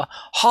panta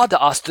hada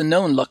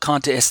astenon la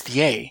canta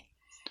estie.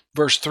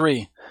 Verse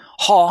 3,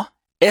 Ha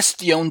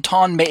estion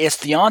ton me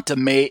estianta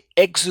me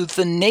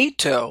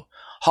exuthenato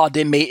ha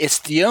de me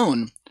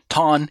estion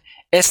ton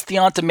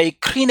estianta me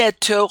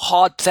crineto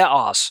ha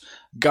theos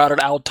gar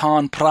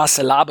auton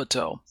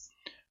praselabato.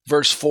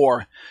 Verse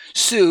 4,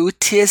 Su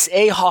tis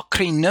e ha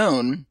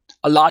crinon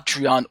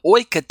alatrion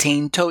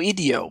oikatin to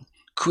idio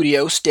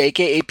curio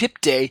steke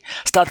epipte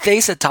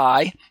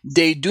stathesatai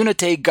de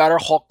dunate gar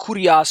ha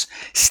curios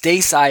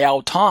stasai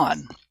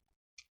auton.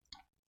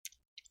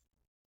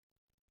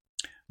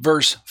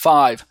 Verse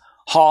 5,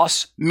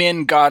 Hos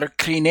min gar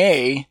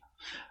crine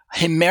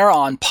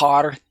himeron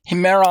par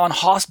himeron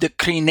hos de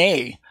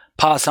crine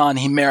pasan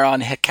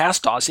himeron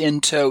hekastos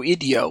into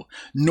idio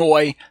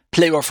noi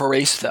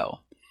pleophoresto.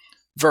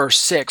 Verse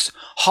 6,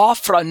 Ha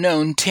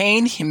phronon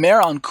tain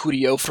himeron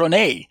curio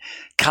phrone,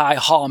 kai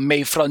ha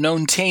me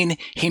phronon tain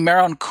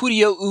himeron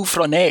curio u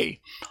phrone,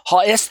 ha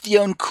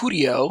estion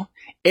curio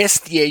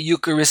estie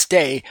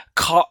euchariste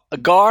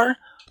gar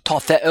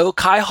totheo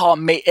kai ha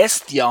me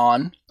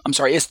estion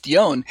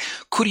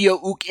curio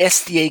uk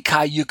estie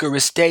kai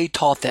euchariste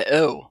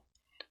totheo.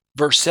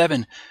 Verse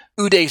 7,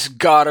 Udes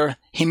gar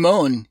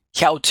himon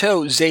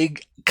hiauto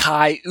zeg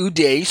kai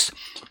udes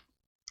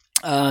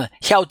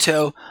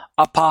hiauto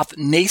apoth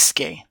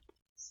neske.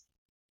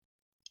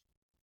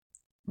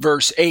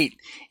 Verse 8,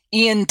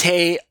 Ian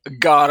te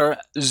gar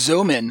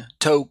zomen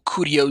to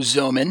curio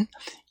zomen,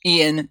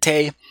 Ian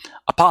te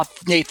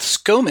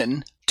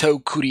apothneskomen to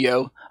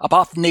curio,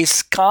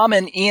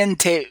 apothneskamen Ian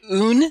te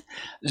un,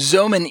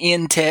 zomen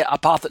Ian te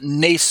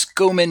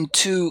apothneskomen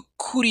to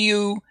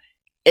curio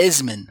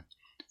esmen.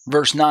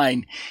 Verse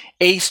 9,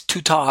 Eis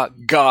tuta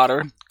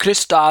gar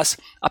Christos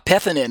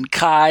apethanen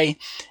kai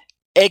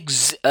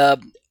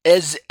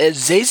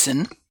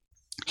ezeisen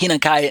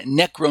hinakai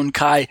necron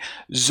kai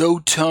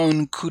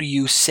zoton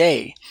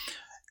kuriuse.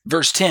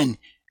 Verse 10,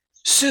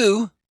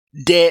 Su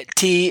de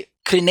ti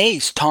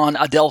crines ton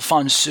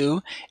adelphon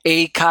su,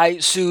 e kai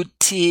su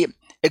ti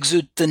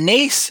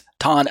exutenes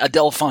ton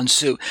adelphon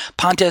su,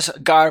 pantes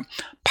gar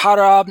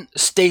para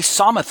ste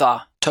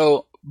samatha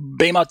to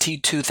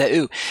bemati tu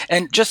theu.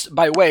 And just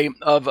by way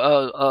of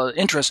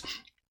interest,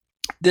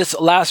 this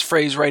last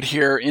phrase right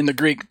here in the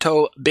Greek,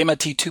 to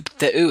bemati tu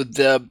theu,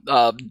 the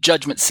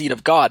judgment seat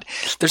of God,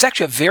 there's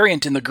actually a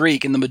variant in the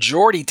Greek. In the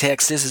majority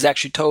text, this is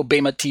actually to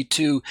bemati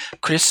tu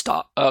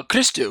Christu,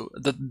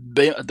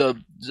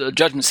 the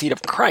judgment seat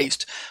of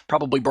Christ,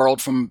 probably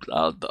borrowed from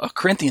a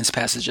Corinthians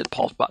passage that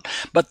Paul's about.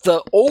 But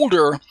the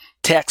older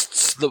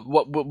texts,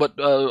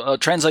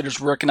 what translators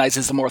recognize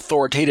as the more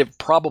authoritative,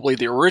 probably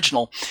the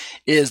original,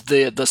 is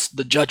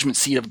the judgment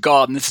seat of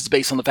God, and this is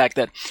based on the fact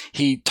that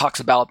he talks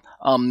about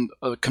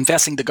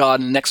confessing to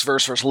God in the next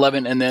verse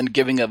 11, and then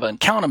giving of an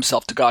account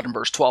himself to God in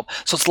verse 12.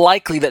 So it's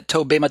likely that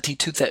to bemati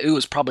tu theou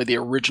is probably the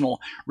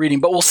original reading,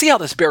 but we'll see how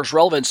this bears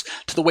relevance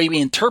to the way we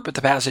interpret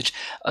the passage,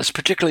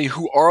 particularly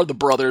who are the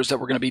brothers that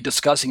we're going to be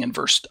discussing in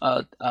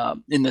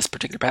in this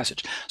particular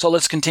passage. So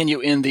let's continue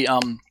in the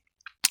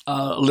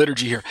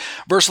liturgy here.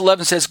 Verse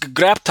 11 says,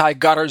 "Graptai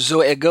garar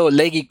zo ego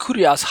legi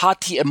kurias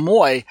hati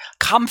emoi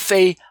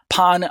kamfe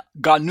pan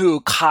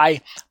ganu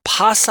kai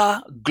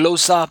pasa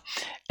glosa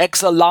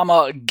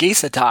exalama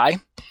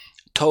gesetai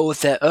to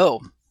theo."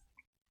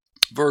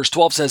 Verse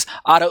 12 says,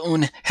 "Ara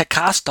un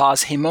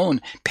hekastas hemon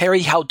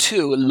peri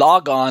hautu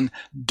logon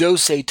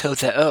dose to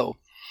theo."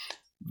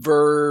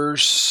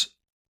 Verse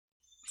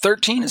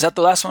 13, is that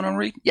the last one I'm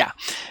reading? Yeah.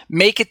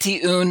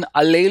 "Meketi un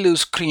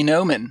alelus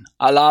krinomen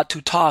ala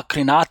tuta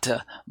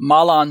krinata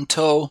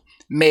malanto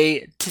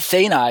me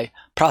tithenai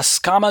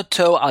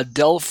praskamato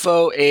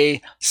adelpho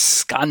e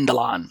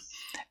scandalan."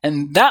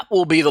 And that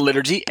will be the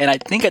liturgy, and I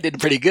think I did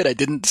pretty good. I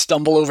didn't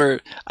stumble over,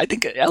 I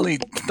think I only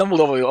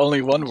stumbled over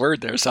only one word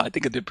there, so I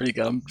think I did pretty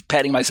good. I'm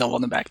patting myself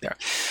on the back there.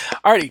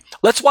 Alrighty,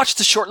 let's watch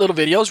the short little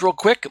videos real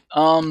quick.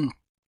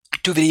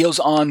 2 videos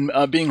on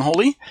being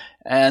holy,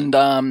 and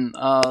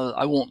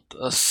I won't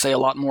say a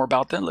lot more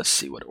about them. Let's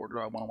see what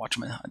order I want to watch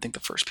them in. I think the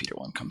 1 Peter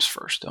one comes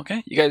first.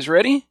 Okay, you guys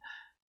ready?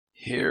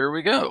 Here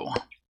we go.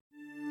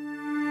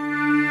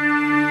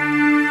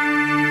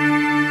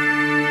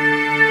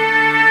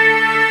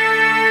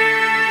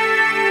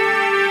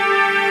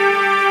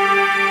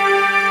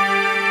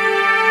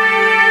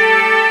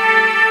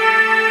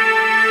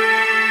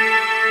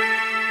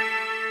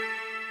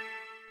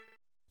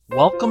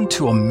 Welcome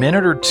to A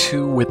Minute or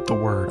Two with the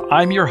Word.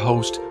 I'm your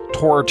host,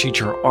 Torah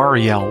teacher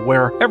Ariel,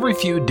 where every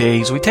few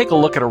days we take a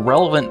look at a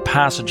relevant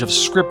passage of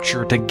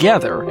Scripture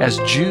together as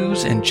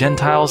Jews and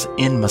Gentiles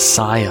in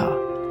Messiah.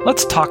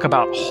 Let's talk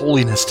about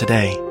holiness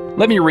today.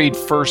 Let me read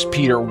 1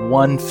 Peter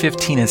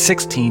 1:15 and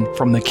 16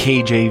 from the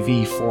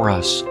KJV for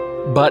us.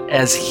 "But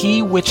as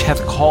he which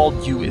hath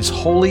called you is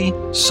holy,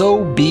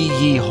 so be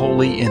ye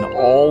holy in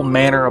all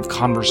manner of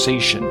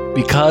conversation,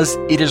 because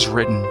it is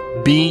written,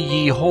 Be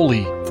ye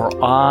holy, for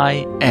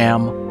I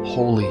am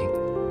holy."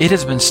 It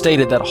has been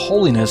stated that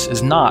holiness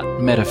is not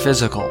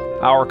metaphysical.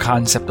 Our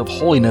concept of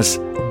holiness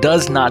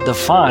does not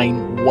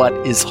define what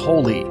is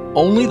holy.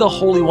 Only the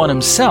Holy One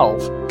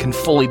himself can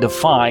fully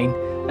define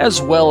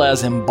as well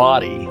as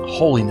embody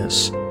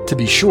holiness. To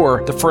be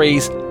sure, the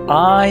phrase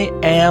 "I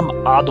am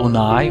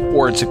Adonai,"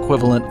 or its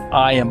equivalent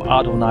 "I am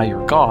Adonai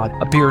your God,"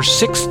 appears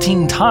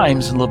 16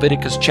 times in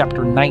Leviticus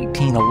chapter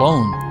 19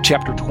 alone.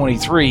 Chapter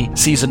 23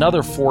 sees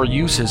another 4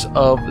 uses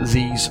of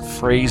these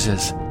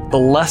phrases. The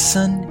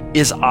lesson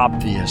is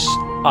obvious.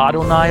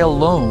 Adonai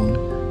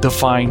alone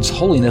defines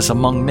holiness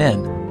among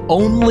men.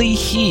 Only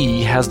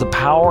he has the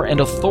power and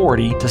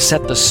authority to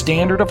set the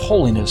standard of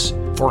holiness,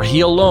 for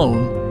he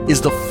alone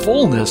is the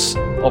fullness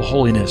of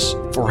holiness,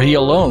 for he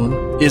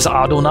alone is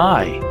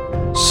Adonai.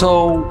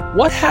 So,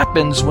 what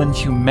happens when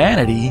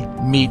humanity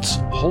meets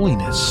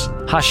holiness?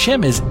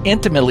 Hashem is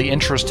intimately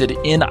interested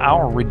in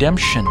our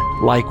redemption.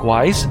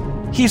 Likewise,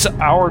 he's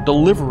our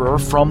deliverer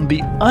from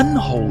the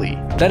unholy.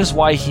 That is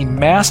why he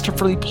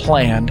masterfully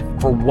planned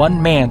for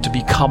one man to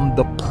become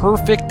the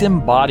perfect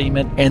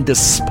embodiment and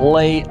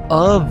display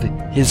of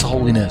his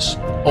holiness.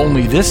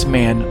 Only this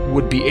man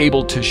would be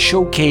able to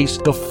showcase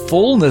the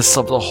fullness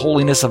of the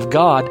holiness of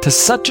God to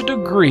such a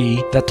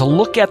degree that to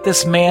look at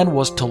this man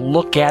was to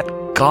look at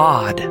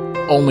God.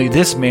 Only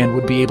this man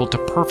would be able to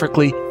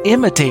perfectly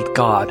imitate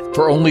God,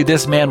 for only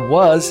this man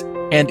was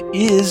and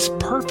is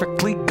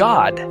perfectly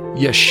God.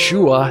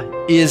 Yeshua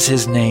is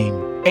his name,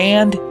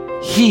 and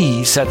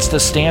he sets the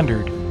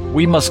standard.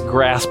 We must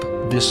grasp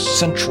this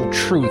central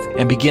truth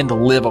and begin to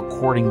live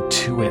according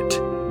to it.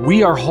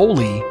 We are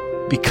holy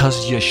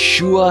because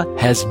Yeshua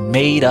has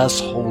made us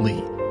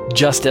holy.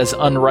 Just as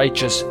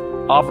unrighteous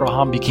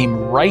Abraham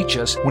became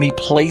righteous when he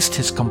placed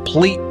his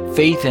complete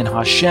faith in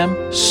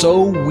Hashem,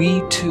 so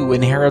we too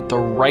inherit the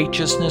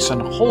righteousness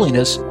and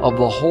holiness of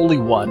the Holy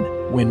One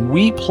when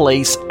we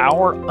place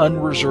our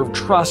unreserved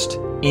trust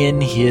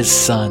in his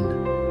Son.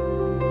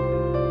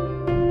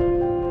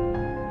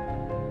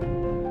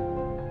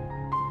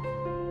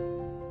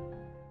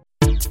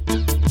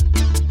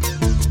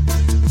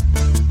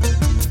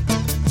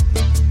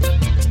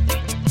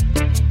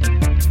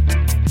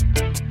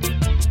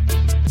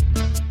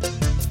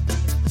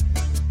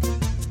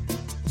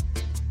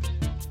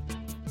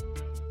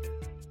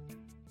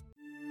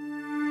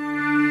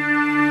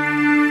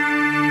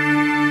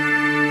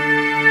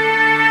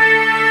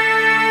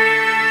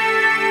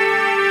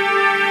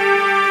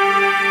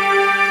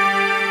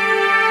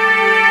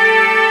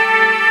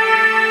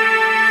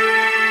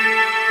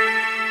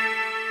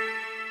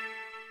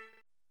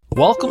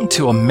 Welcome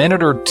to A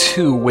Minute or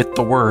Two with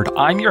the Word.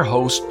 I'm your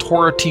host,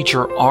 Torah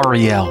teacher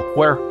Ariel,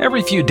 where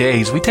every few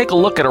days we take a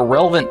look at a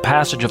relevant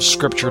passage of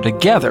Scripture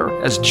together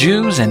as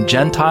Jews and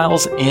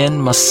Gentiles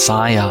in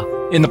Messiah.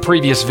 In the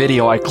previous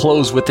video, I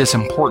closed with this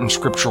important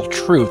scriptural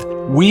truth.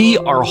 We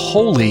are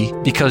holy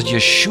because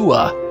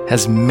Yeshua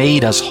has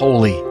made us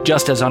holy.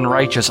 Just as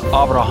unrighteous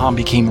Abraham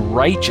became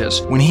righteous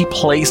when he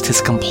placed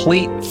his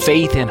complete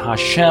faith in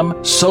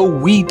Hashem, so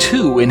we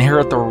too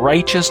inherit the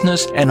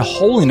righteousness and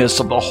holiness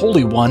of the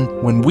Holy One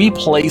when we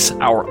place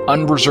our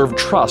unreserved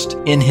trust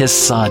in His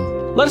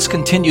Son. Let us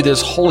continue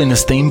this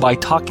holiness theme by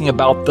talking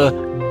about the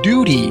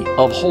duty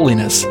of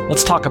holiness.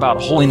 Let's talk about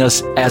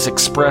holiness as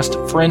expressed,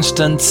 for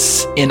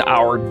instance, in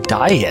our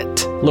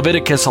diet.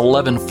 Leviticus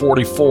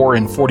 11:44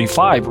 and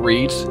 45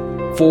 reads,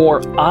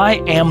 "For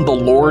I am the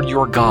Lord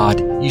your God.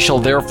 Ye shall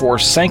therefore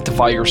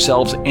sanctify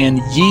yourselves,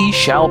 and ye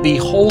shall be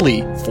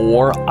holy,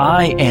 for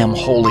I am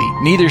holy.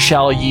 Neither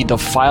shall ye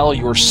defile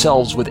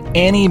yourselves with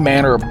any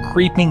manner of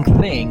creeping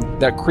thing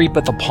that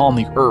creepeth upon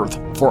the earth.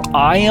 For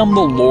I am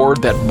the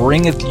Lord that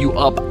bringeth you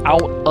up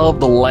out of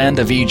the land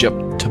of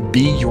Egypt, to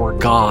be your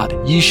God.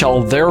 Ye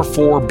shall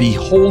therefore be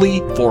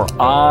holy, for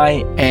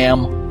I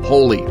am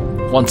holy."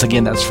 Once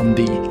again, that's from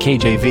the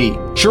KJV.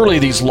 Surely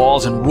these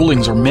laws and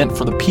rulings are meant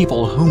for the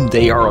people whom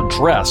they are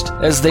addressed,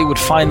 as they would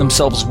find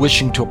themselves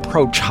wishing to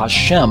approach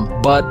Hashem.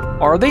 But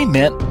are they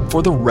meant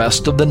for the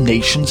rest of the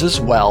nations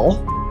as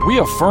well? We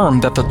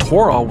affirm that the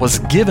Torah was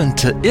given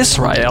to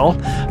Israel,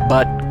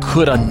 but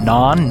could a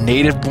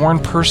non-native born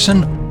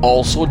person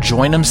also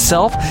join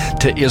himself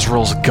to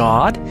Israel's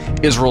God,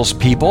 Israel's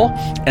people,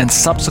 and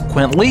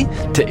subsequently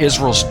to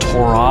Israel's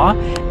Torah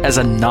as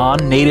a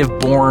non-native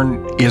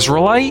born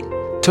Israelite?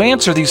 To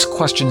answer these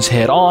questions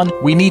head on,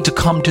 we need to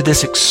come to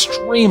this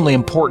extremely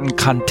important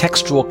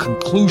contextual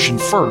conclusion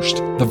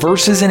first. The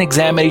verses in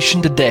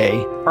examination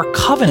today are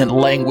covenant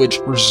language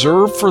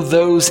reserved for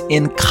those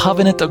in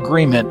covenant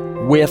agreement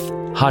with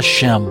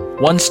Hashem.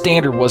 One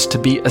standard was to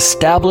be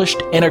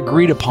established and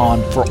agreed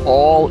upon for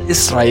all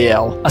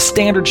Israel, a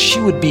standard she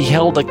would be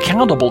held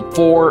accountable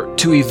for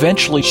to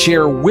eventually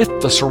share with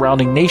the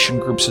surrounding nation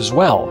groups as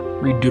well.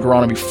 Read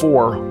Deuteronomy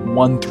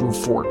 4:1 through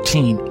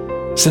 14.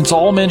 Since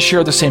all men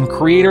share the same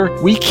Creator,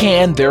 we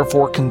can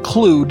therefore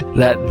conclude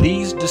that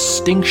these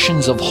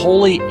distinctions of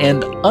holy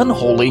and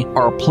unholy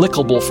are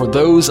applicable for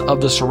those of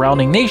the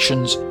surrounding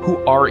nations who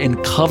are in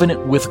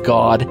covenant with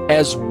God,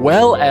 as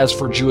well as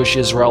for Jewish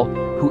Israel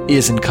who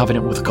is in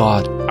covenant with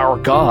God. Our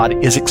God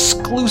is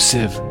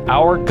exclusive.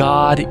 Our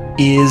God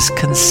is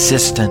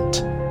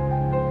consistent.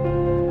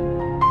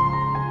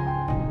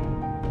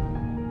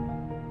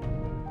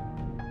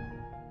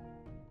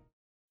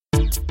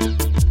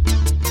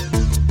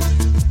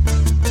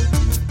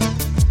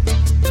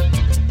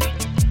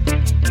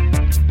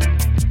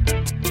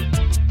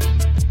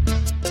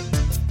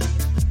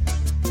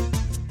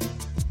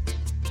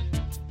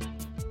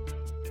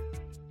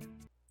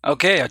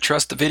 Okay, I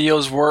trust the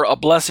videos were a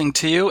blessing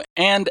to you.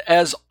 And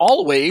as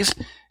always,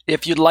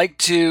 if you'd like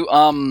to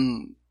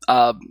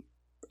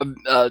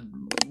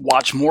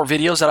watch more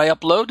videos that I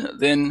upload,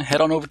 then head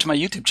on over to my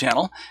YouTube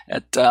channel.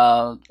 As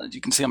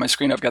you can see on my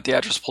screen, I've got the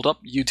address pulled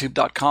up,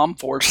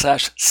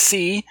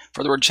 youtube.com/C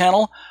for the word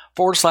channel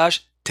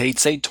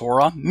 /Teitzei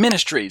Torah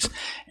Ministries.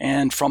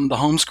 And from the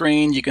home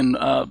screen, you can,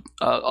 of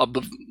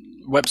the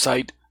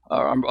website,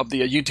 of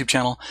the YouTube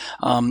channel,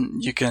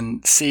 you can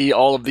see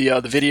all of the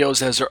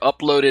videos as they're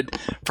uploaded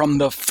from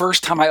the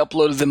first time I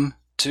uploaded them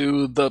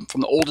from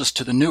the oldest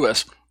to the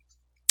newest,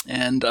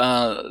 and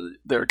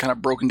they're kind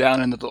of broken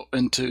down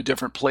into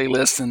different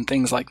playlists and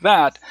things like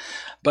that.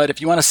 But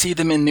if you want to see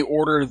them in the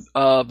order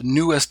of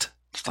newest,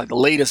 like the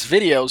latest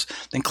videos,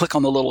 then click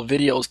on the little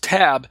videos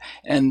tab,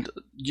 and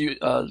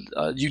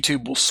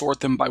YouTube will sort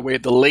them by way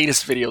of the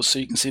latest videos. So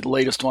you can see the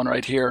latest one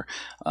right here,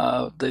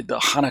 the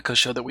Hanukkah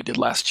show that we did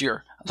last week,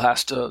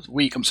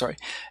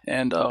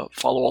 and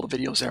follow all the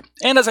videos there.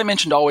 And as I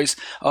mentioned, always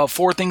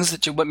 4 things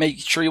that you make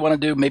sure you want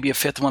to do, maybe a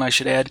 5th one I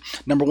should add.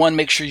 Number 1,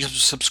 make sure you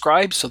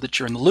subscribe so that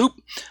you're in the loop.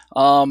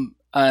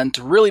 And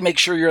to really make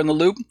sure you're in the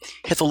loop,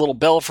 hit the little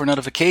bell for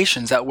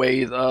notifications. That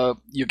way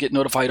you get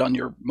notified on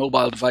your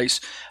mobile device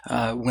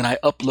when I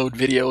upload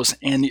videos,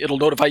 and it'll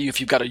notify you if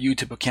you've got a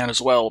YouTube account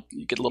as well.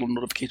 You get little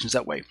notifications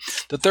that way.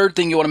 The third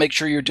thing you want to make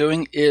sure you're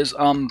doing is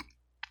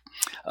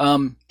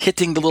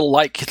hitting the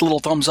little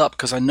thumbs up,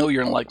 because I know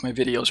you're going to like my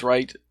videos,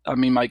 right? I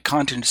mean, my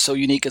content is so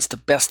unique. It's the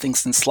best thing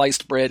since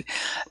sliced bread.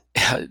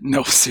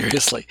 No,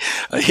 seriously.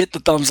 Hit the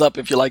thumbs up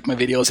if you like my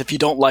videos. If you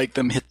don't like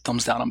them, hit the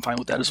thumbs down. I'm fine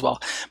with that as well.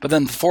 But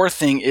then the 4th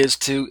thing is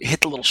to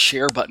hit the little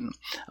share button.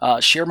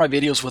 Share my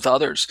videos with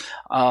others.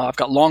 I've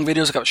got long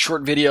videos. I've got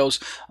short videos.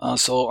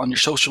 So on your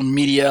social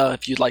media,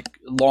 if you'd like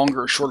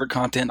longer or shorter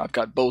content. I've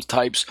got both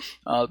types,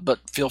 but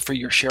feel free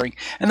you're sharing.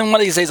 And then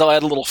one of these days I'll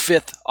add a little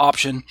fifth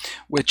option,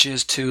 which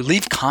is to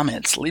leave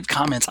comments. Leave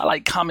comments. I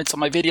like comments on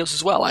my videos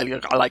as well. I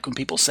like when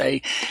people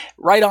say,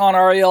 right on,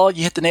 Ariel,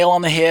 you hit the nail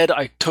on the head.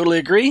 I totally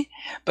agree.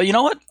 But you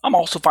know what? I'm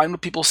also fine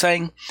with people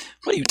saying,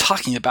 what are you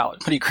talking about?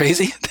 What are you,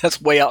 crazy?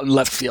 That's way out in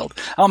left field.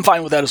 I'm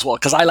fine with that as well,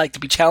 because I like to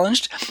be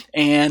challenged,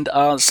 and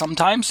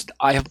sometimes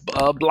I have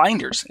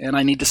blinders, and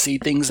I need to see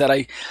things that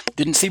I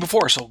didn't see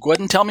before. So go ahead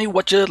and tell me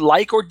what you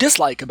like or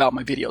dislike about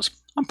my videos.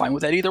 I'm fine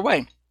with that either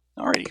way.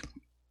 Alrighty.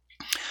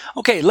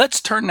 Okay,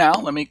 let's turn now.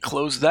 Let me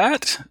close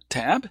that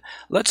tab.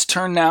 Let's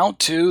turn now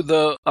to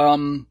the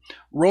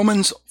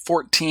Romans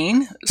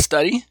 14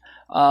 study.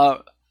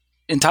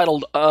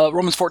 Entitled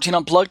Romans 14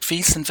 Unplugged,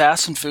 Feasts and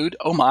Fasts and Food.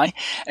 Oh my.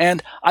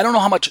 And I don't know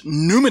how much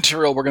new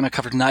material we're going to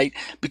cover tonight.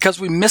 Because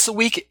we miss a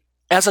week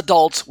as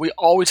adults, we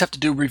always have to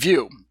do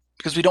review.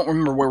 Because we don't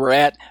remember where we're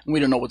at and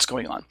we don't know what's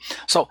going on.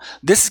 So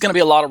this is going to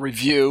be a lot of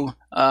review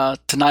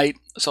tonight.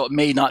 So it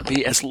may not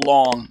be as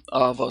long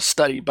of a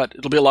study, but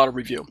it'll be a lot of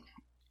review.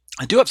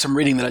 I do have some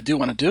reading that I do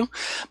want to do,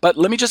 but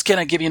let me just kind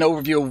of give you an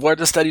overview of where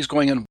the study is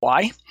going and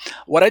why.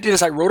 What I did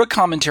is I wrote a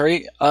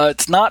commentary.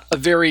 It's not a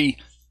very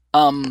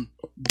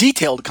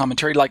detailed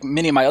commentary like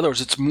many of my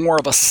others. It's more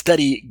of a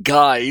study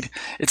guide.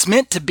 It's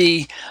meant to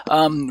be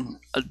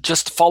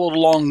just followed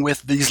along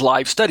with these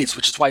live studies,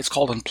 which is why it's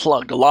called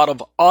Unplugged. A lot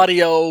of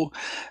audio,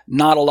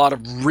 not a lot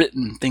of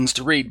written things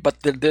to read,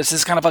 but this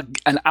is kind of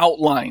an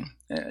outline,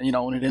 and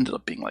it ended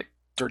up being like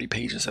 30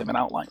 pages of an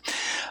outline.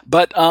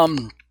 But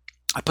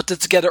I put this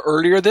together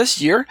earlier this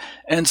year,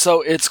 and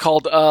so it's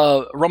called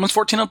Romans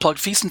 14 Unplugged,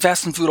 Feast and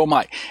Fast and Food, oh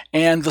my.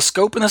 And the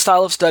scope and the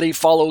style of study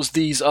follows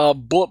these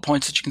bullet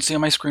points that you can see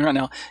on my screen right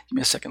now. Give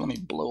me a second, let me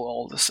blow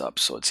all this up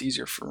so it's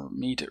easier for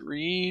me to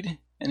read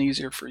and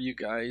easier for you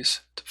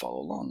guys to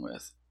follow along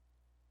with.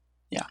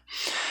 Yeah.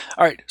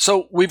 All right,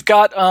 so we've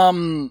got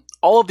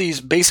all of these,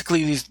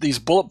 basically these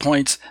bullet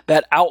points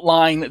that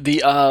outline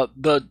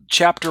the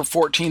chapter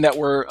 14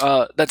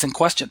 that's in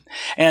question.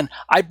 And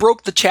I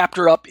broke the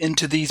chapter up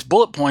into these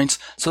bullet points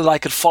so that I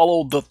could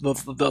follow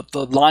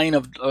the line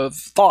of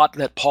thought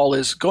that Paul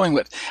is going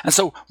with. And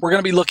so we're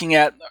going to be looking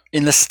at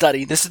in the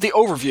study. This is the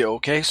overview,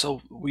 okay?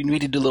 So we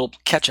need to do a little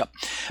catch up.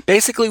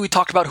 Basically, we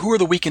talked about who are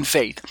the weak in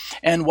faith.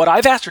 And what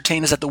I've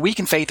ascertained is that the weak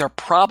in faith are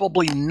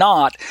probably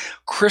not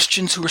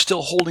Christians who are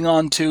still holding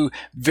on to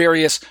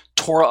various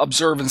Torah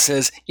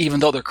observances,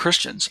 even though they're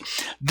Christians.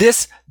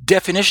 This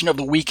definition of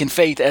the weak in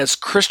faith as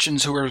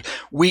Christians who are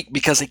weak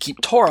because they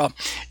keep Torah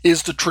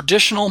is the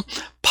traditional,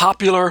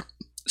 popular,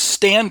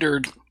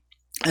 standard,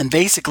 and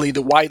basically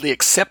the widely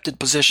accepted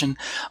position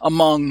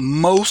among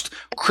most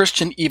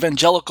Christian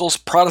evangelicals,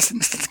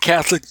 Protestants,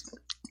 Catholics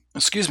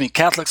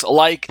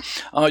alike.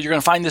 You're going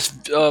to find this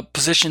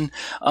position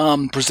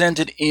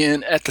presented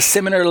at the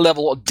seminary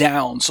level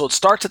down. So it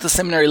starts at the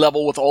seminary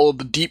level with all of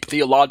the deep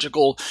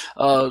theological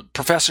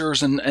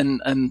professors and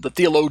the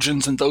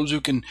theologians and those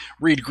who can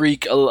read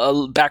Greek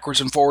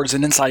backwards and forwards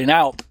and inside and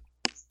out.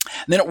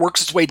 And then it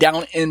works its way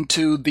down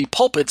into the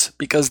pulpits,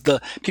 because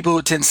the people who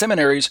attend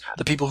seminaries are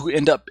the people who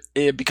end up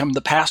becoming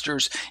the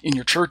pastors in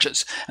your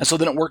churches. And so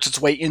then it works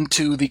its way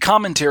into the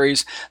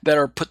commentaries that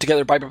are put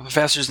together by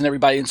professors and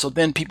everybody. And so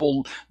then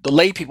the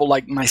lay people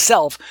like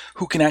myself,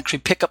 who can actually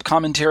pick up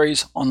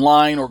commentaries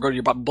online or go to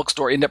your Bible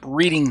bookstore, end up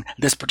reading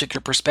this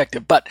particular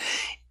perspective. But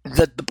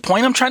the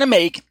point I'm trying to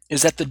make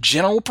is that the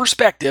general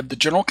perspective, the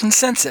general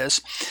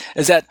consensus,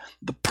 is that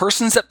the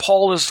persons that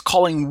Paul is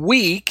calling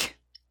weak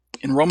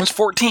in Romans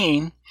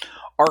 14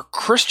 are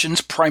Christians,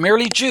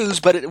 primarily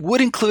Jews, but it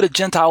would include a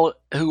Gentile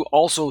who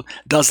also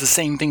does the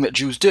same thing that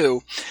Jews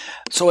do.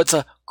 So it's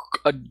a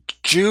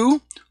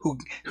Jew who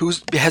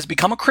has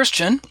become a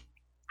Christian.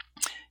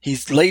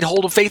 He's laid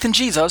hold of faith in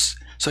Jesus.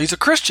 So he's a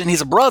Christian.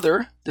 He's a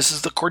brother. This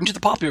is according to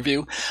the popular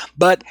view.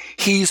 But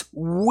he's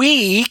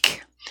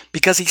weak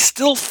because he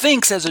still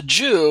thinks as a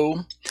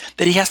Jew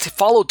that he has to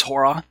follow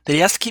Torah, that he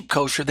has to keep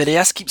kosher, that he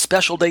has to keep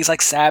special days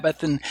like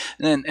Sabbath and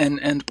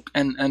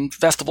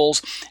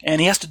festivals, and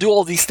he has to do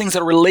all these things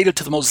that are related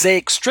to the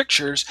Mosaic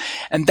strictures,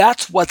 and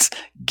that's what's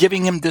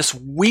giving him this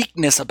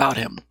weakness about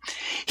him.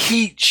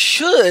 He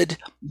should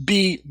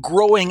be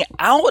growing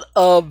out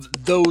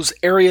of those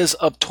areas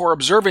of Torah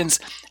observance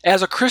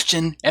as a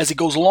Christian as he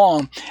goes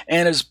along,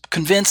 and is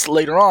convinced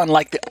later on,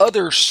 like the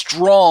other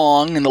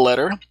strong in the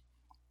letter,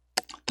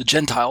 the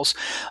Gentiles,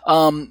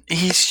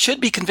 he should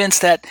be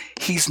convinced that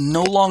he's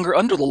no longer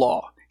under the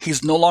law.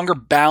 He's no longer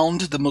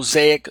bound to the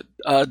Mosaic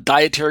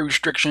dietary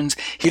restrictions.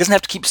 He doesn't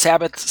have to keep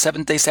Sabbath,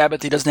 seventh-day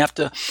Sabbath. He doesn't have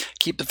to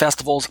keep the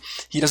festivals.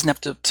 He doesn't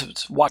have to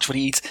watch what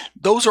he eats.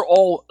 Those are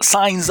all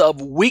signs of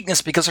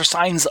weakness because they're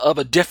signs of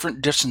a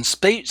different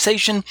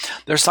dispensation.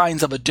 They're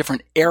signs of a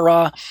different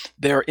era.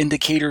 They're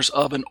indicators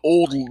of an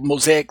old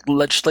Mosaic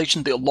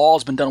legislation. The law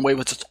has been done away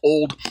with. It's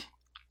old.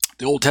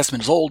 The Old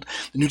Testament is old.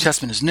 The New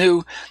Testament is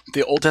new.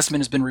 The Old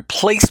Testament has been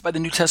replaced by the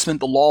New Testament.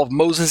 The law of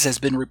Moses has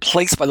been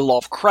replaced by the law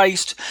of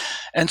Christ.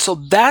 And so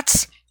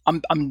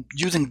I'm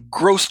using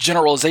gross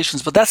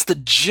generalizations, but that's the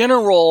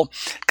general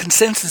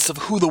consensus of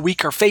who the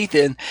weak are faith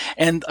in.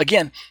 And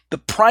again, the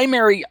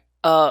primary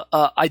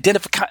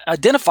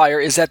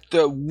identifier is that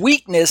the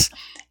weakness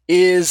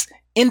is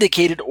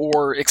indicated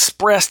or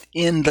expressed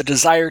in the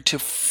desire to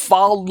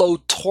follow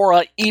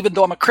Torah, even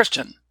though I'm a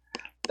Christian.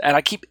 And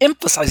I keep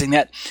emphasizing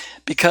that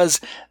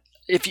because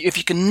if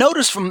you can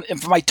notice from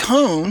my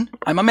tone,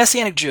 I'm a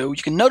Messianic Jew.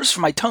 You can notice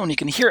from my tone, you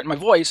can hear it in my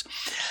voice.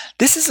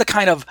 This is a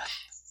kind of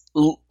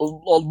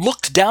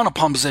looked down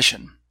upon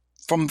position,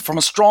 from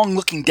a strong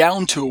looking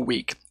down to a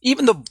weak.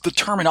 Even the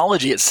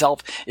terminology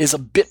itself is a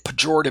bit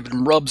pejorative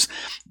and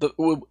it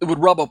would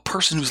rub a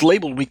person who's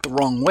labeled weak the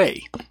wrong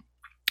way.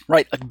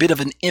 Right, a bit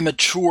of an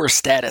immature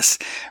status,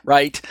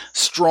 right?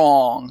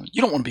 Strong.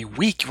 You don't want to be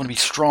weak. You want to be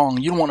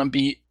strong. You don't want to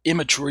be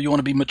immature. You want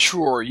to be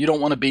mature. You don't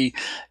want to be,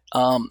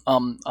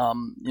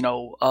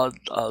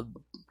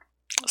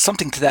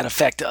 something to that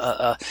effect.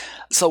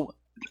 So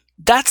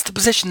that's the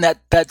position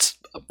that's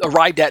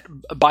arrived at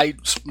by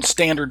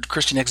standard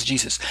Christian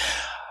exegesis.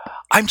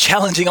 I'm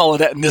challenging all of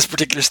that in this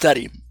particular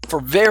study for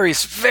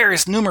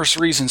various numerous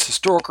reasons,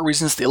 historical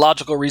reasons,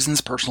 theological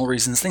reasons, personal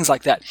reasons, things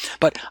like that.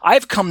 But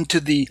I've come to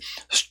the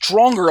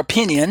stronger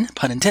opinion,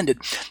 pun intended,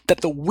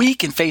 that the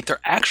weak in faith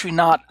are actually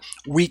not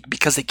weak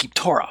because they keep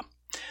Torah.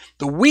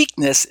 The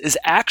weakness is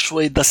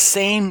actually the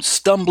same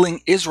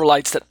stumbling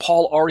Israelites that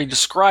Paul already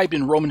described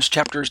in Romans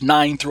chapters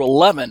 9 through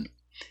 11.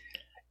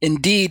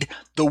 Indeed,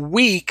 the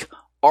weak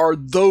are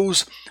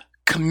those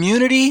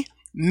community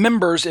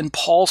members in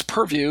Paul's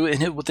purview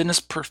and within his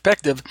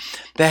perspective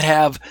that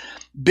have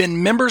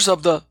been members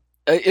of the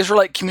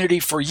Israelite community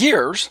for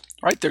years,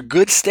 right? They're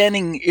good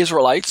standing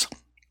Israelites.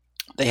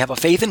 They have a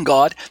faith in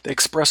God. They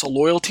express a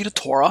loyalty to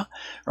Torah,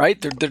 right?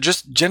 They're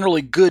just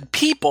generally good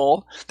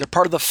people. They're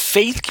part of the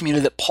faith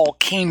community that Paul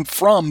came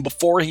from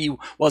before he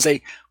was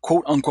a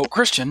quote-unquote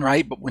Christian,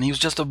 right? But when he was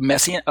just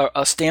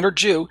a standard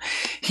Jew,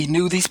 he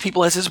knew these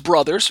people as his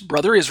brother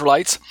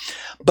Israelites.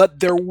 But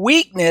their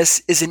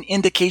weakness is an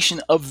indication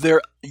of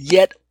their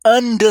yet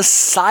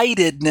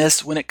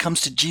undecidedness when it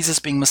comes to Jesus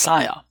being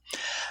Messiah.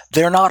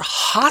 They're not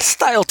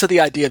hostile to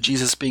the idea of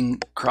Jesus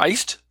being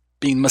Christ,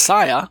 being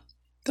Messiah,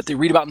 that they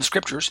read about in the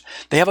scriptures.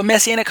 They have a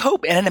messianic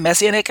hope and a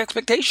messianic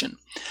expectation.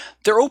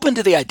 They're open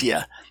to the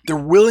idea. They're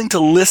willing to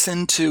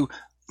listen to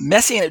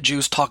Messianic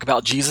Jews talk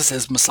about Jesus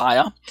as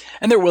Messiah,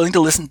 and they're willing to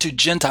listen to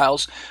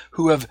Gentiles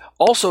who have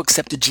also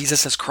accepted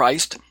Jesus as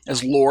Christ,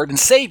 as Lord and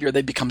Savior.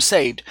 They become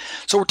saved.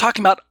 So we're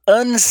talking about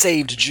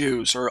unsaved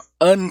Jews or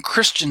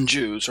unchristian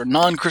Jews or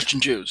non-Christian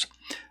Jews.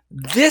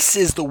 This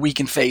is the weak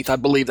in faith, I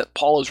believe, that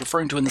Paul is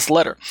referring to in this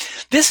letter.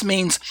 This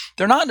means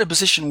they're not in a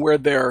position where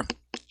they're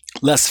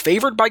less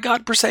favored by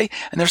God per se,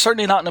 and they're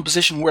certainly not in a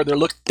position where they're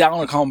looked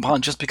down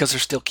upon just because they're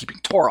still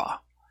keeping Torah.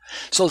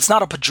 So it's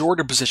not a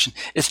pejorative position.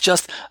 It's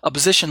just a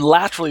position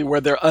laterally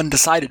where they're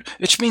undecided,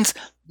 which means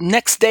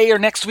next day or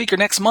next week or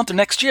next month or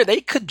next year,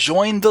 they could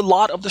join the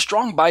lot of the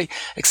strong by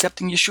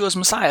accepting Yeshua as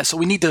Messiah. So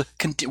we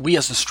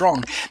as the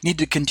strong need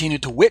to continue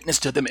to witness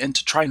to them and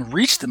to try and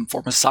reach them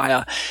for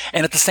Messiah.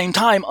 And at the same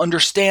time,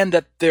 understand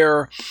that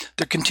their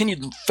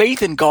continued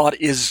faith in God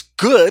is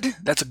good.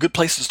 That's a good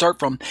place to start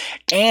from.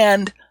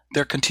 And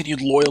their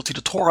continued loyalty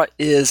to Torah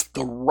is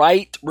the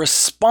right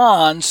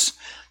response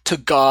to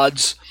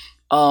God's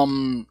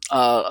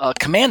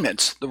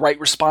commandments, the right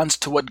response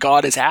to what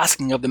God is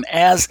asking of them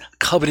as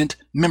covenant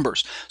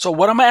members. So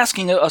what I'm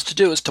asking us to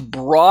do is to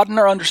broaden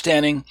our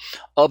understanding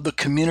of the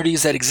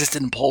communities that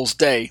existed in Paul's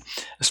day,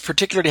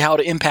 particularly how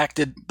it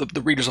impacted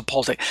the readers of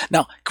Paul's day.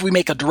 Now, can we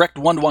make a direct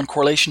one-to-one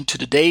correlation to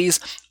today's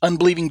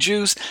unbelieving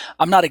Jews?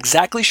 I'm not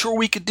exactly sure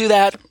we could do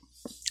that.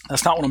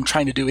 That's not what I'm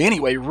trying to do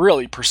anyway,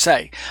 really, per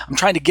se. I'm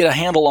trying to get a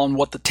handle on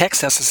what the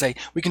text has to say.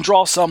 We can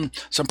draw some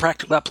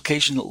practical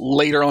application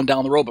later on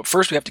down the road, but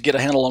first we have to get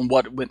a handle on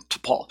what went to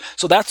Paul.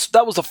 So that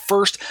was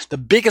the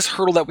biggest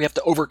hurdle that we have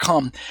to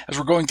overcome as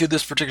we're going through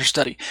this particular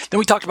study. Then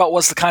we talked about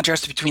what's the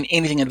contrast between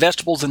anything and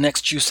vegetables, the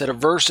next few set of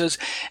verses,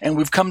 and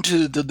we've come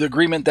to the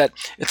agreement that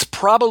it's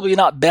probably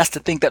not best to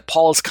think that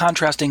Paul is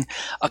contrasting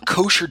a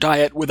kosher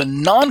diet with a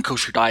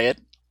non-kosher diet.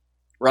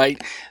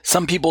 Right?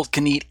 Some people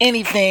can eat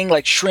anything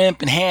like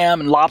shrimp and ham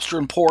and lobster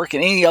and pork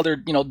and any other,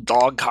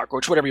 dog,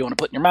 cockroach, whatever you want to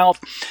put in your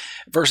mouth,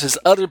 versus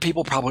other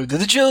people, probably the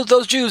Jews,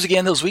 those Jews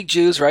again, those weak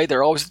Jews, right?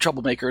 They're always the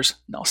troublemakers.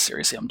 No,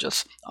 seriously,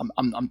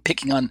 I'm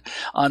picking on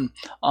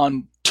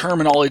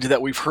terminology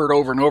that we've heard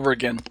over and over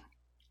again.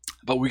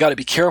 But we got to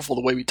be careful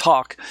the way we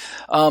talk.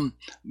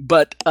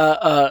 But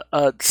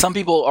some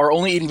people are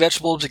only eating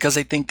vegetables because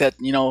they think that,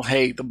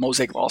 hey, the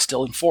Mosaic law is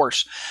still in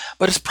force.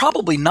 But it's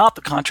probably not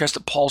the contrast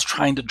that Paul's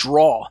trying to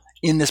draw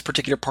in this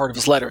particular part of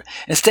his letter.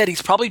 Instead,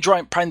 he's probably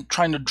trying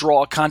to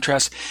draw a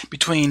contrast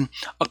between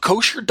a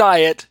kosher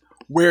diet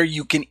where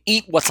you can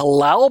eat what's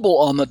allowable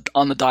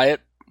on the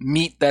diet,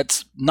 meat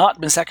that's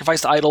not been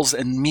sacrificed to idols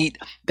and meat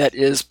that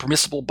is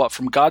permissible but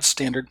from God's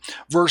standard,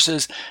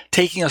 versus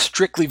taking a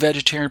strictly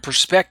vegetarian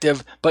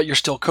perspective but you're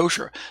still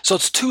kosher. So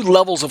it's two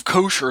levels of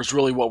kosher is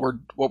really what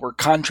we're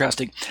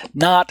contrasting,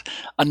 not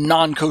a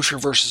non-kosher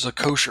versus a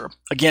kosher.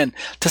 Again,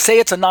 to say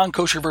it's a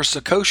non-kosher versus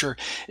a kosher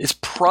is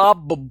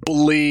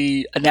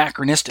probably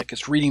anachronistic.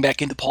 It's reading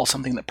back into Paul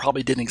something that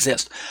probably didn't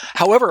exist.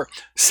 However,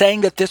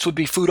 saying that this would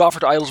be food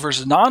offered to idols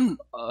versus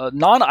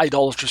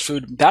non-idolatrous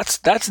food,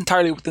 that's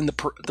entirely within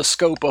the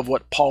scope of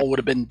what Paul would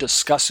have been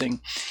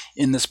discussing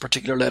in this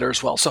particular letter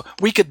as well. So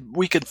we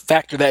could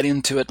factor that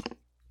into it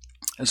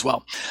as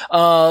well.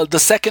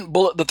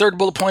 The third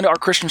bullet point: are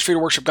Christians free to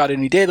worship God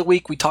any day of the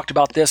week? We talked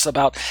about this.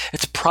 About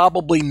it's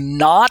probably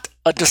not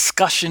a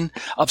discussion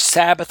of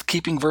Sabbath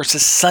keeping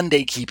versus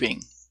Sunday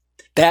keeping.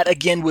 That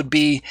again would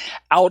be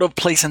out of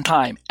place and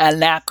time,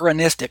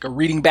 anachronistic, or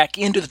reading back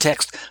into the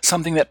text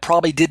something that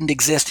probably didn't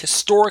exist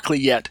historically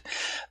yet.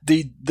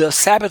 The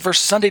Sabbath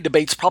versus Sunday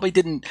debates probably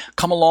didn't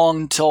come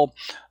along until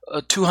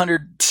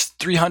 200s,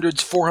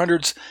 300s,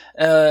 400s,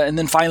 and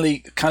then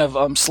finally kind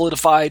of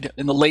solidified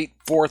in the late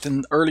 4th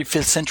and early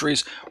 5th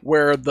centuries,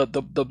 where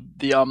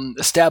the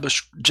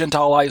established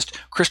Gentilized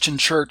Christian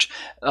church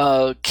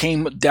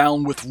came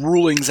down with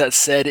rulings that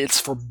said it's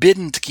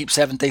forbidden to keep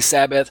Seventh-day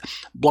Sabbath,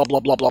 blah,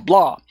 blah, blah, blah,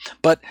 blah.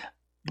 But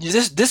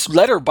this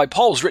letter by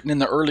Paul was written in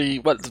the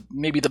early,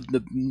 maybe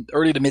the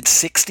early to mid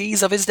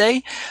 60s of his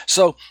day.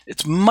 So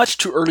it's much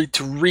too early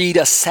to read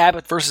a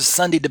Sabbath versus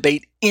Sunday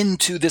debate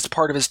into this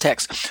part of his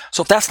text.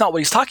 So if that's not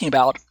what he's talking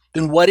about,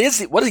 then what is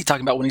he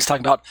talking about when he's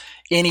talking about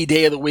any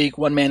day of the week?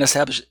 One man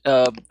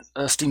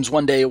esteems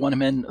one day, one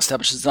man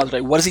establishes another day.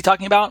 What is he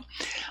talking about?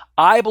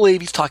 I believe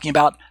he's talking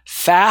about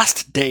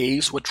fast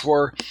days, which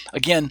were,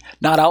 again,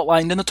 not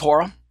outlined in the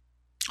Torah.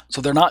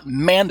 So they're not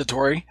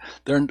mandatory.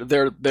 They're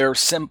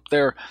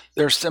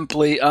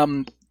simply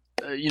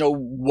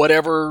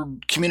whatever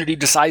community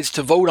decides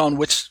to vote on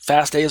which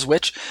fast day is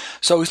which.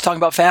 So he's talking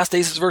about fast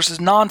days versus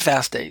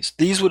non-fast days.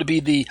 These would be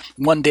the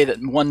one day that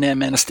one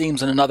man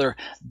esteems and another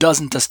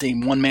doesn't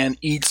esteem. One man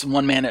eats and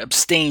one man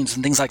abstains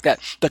and things like that.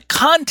 The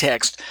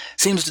context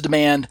seems to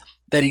demand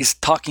that he's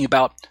talking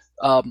about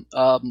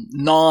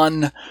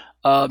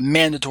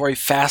non-mandatory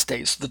fast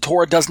days. The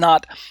Torah does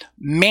not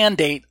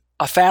mandate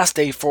a fast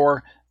day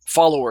for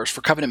followers,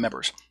 for covenant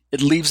members.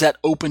 It leaves that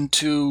open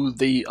to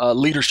the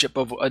leadership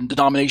of a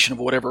denomination of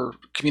whatever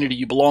community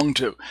you belong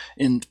to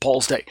in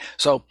Paul's day.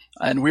 So,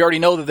 and we already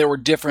know that there were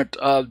different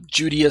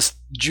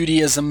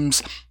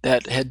Judaisms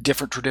that had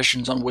different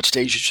traditions on which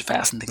days you should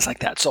fast and things like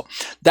that. So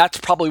that's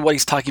probably what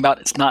he's talking about.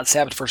 It's not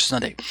Sabbath versus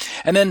Sunday.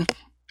 And then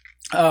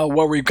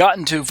where we've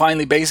gotten to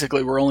finally,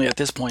 basically, we're only at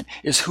this point,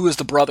 is who is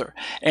the brother.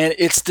 And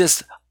it's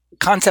this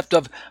concept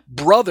of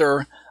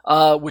brother,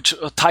 which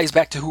ties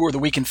back to who are the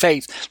weak in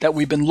faith, that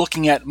we've been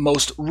looking at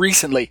most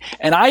recently.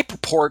 And I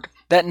purport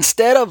that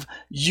instead of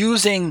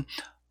using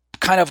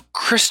kind of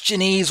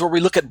Christianese, where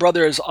we look at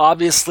brother as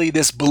obviously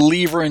this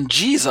believer in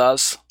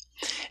Jesus,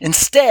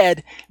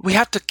 instead we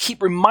have to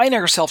keep reminding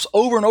ourselves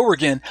over and over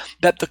again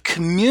that the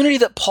community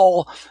that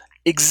Paul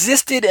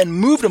existed and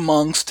moved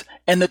amongst,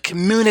 and the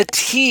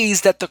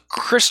communities that the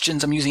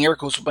Christians, I'm using air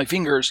quotes with my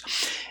fingers,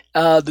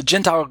 the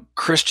Gentile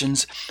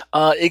Christians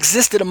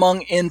existed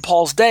among in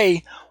Paul's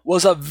day,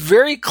 was a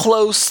very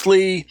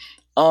closely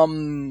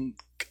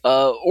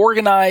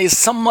organized,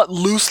 somewhat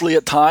loosely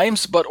at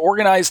times, but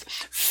organized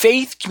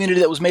faith community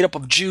that was made up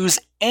of Jews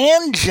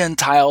and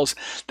Gentiles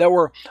that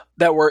were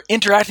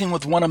interacting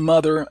with one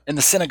another in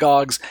the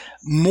synagogues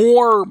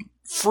more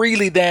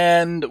freely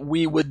than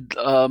we would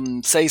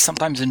say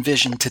sometimes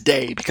envision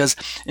today, because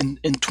in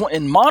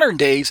modern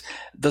days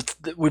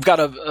we've got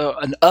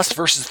an us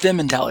versus them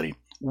mentality.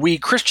 We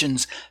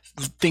Christians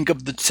think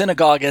of the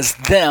synagogue as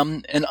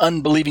them, and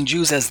unbelieving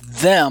Jews as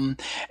them,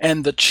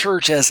 and the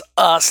church as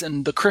us,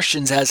 and the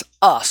Christians as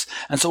us.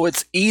 And so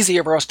it's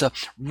easier for us to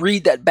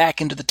read that back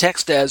into the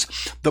text as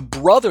the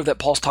brother that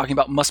Paul's talking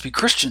about must be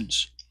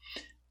Christians.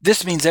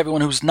 This means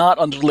everyone who's not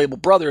under the label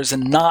brothers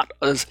and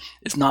is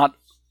not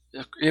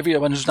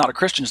everyone who's not a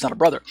Christian is not a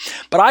brother.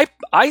 But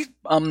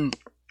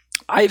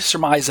I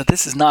surmise that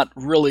this is not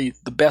really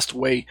the best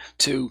way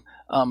to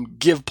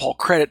give Paul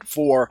credit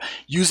for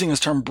using this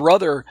term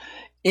brother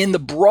in the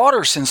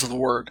broader sense of the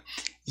word.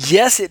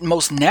 Yes, it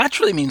most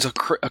naturally means a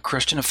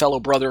Christian, a fellow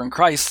brother in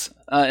Christ,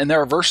 and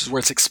there are verses where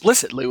it's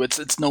explicit, Lou.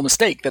 It's no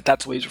mistake that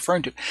that's what he's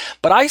referring to.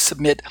 But I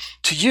submit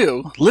to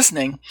you,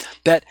 listening,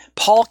 that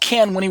Paul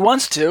can, when he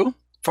wants to,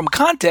 from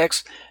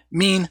context,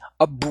 mean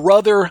a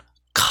brother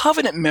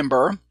covenant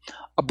member,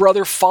 a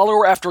brother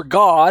follower after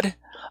God,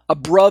 a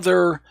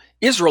brother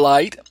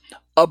Israelite,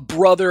 a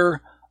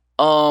brother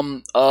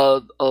Torah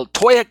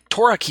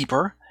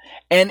keeper.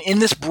 And in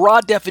this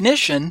broad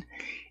definition,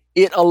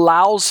 it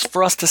allows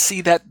for us to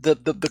see that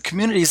the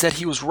communities that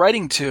he was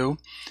writing to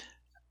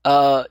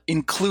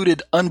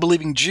included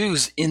unbelieving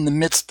Jews in the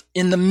midst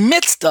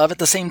of, at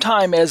the same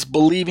time as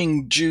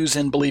believing Jews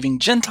and believing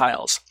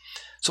Gentiles.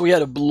 So we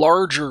had a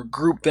larger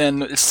group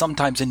than is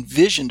sometimes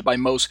envisioned by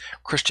most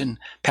Christian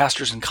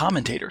pastors and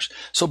commentators.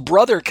 So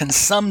brother can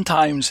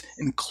sometimes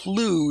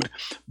include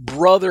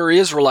brother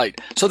Israelite.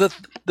 So the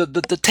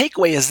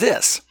takeaway is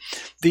this.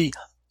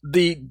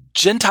 The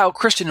Gentile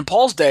Christian in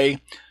Paul's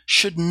day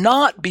should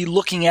not be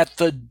looking at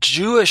the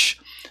Jewish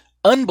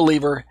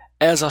unbeliever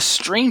as a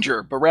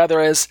stranger, but rather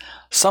as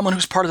someone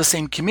who's part of the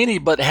same community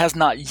but has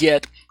not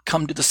yet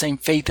come to the same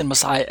faith in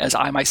Messiah as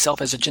I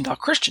myself as a Gentile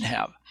Christian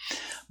have.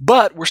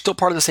 But we're still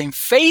part of the same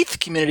faith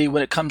community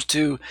when it comes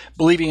to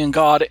believing in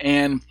God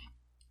and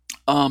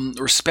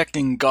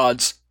respecting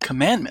God's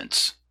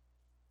commandments.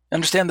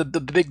 Understand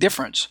the big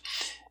difference.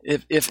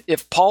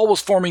 If Paul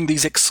was forming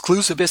these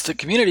exclusivistic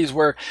communities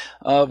where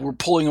we're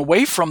pulling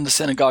away from the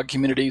synagogue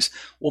communities,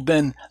 well,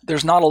 then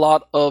there's not a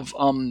lot of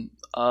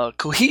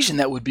cohesion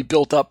that would be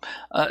built up.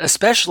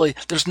 Especially,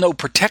 there's no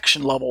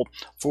protection level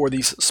for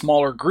these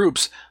smaller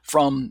groups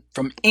from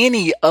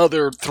any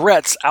other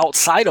threats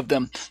outside of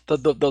them.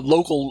 The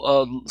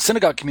local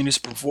synagogue communities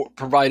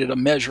provided a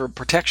measure of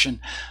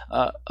protection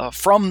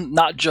from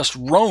not just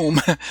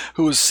Rome,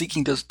 who was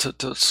seeking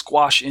to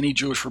squash any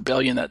Jewish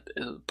rebellion that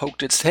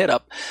poked its head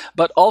up,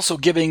 but also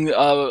giving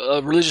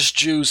religious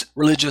Jews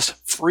religious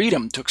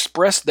freedom to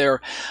express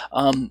their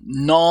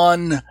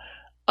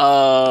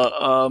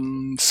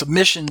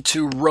submission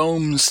to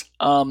Rome's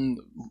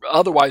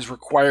otherwise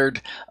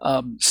required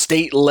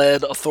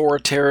state-led,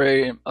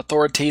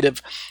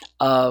 authoritative,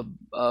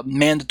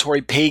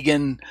 mandatory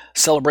pagan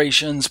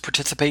celebrations,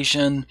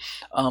 participation,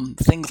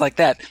 things like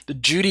that. The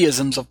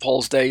Judaisms of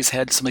Paul's days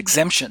had some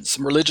exemptions,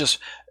 some religious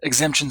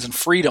exemptions and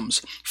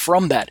freedoms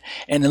from that.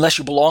 And unless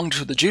you belonged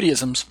to the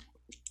Judaisms,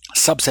 a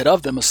subset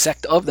of them, a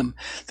sect of them,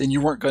 then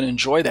you weren't going to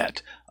enjoy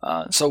that.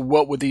 So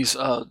what would these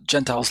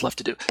Gentiles left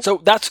to do?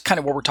 So that's kind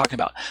of what we're talking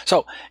about.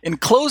 So in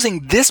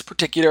closing this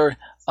particular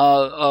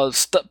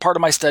part of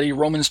my study,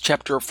 Romans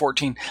chapter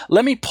 14,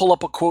 let me pull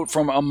up a quote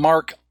from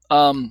Mark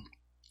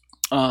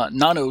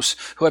Nanos,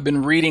 who I've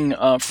been reading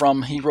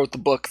from. He wrote the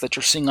book that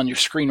you're seeing on your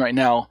screen right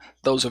now.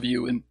 Those of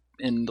you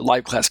in the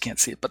live class can't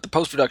see it, but the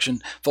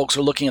post-production folks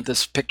are looking at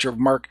this picture of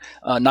Mark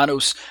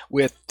Nanos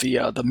with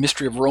the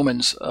Mystery of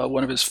Romans,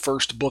 one of his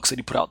first books that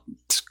he put out.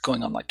 It's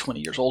going on like 20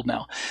 years old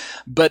now,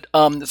 but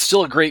it's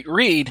still a great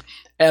read.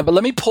 But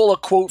let me pull a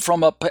quote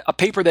from a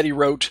paper that he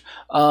wrote,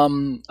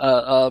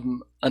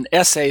 an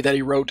essay that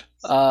he wrote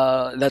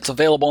that's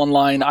available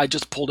online. I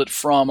just pulled it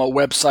from a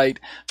website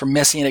from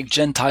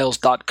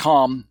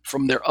MessianicGentiles.com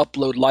from their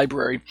upload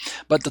library.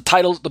 But the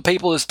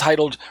paper is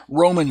titled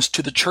 "Romans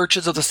to the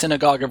Churches of the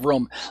Synagogue of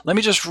Rome." Let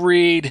me just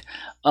read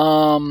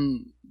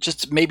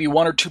just maybe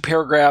one or two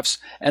paragraphs,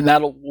 and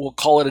we'll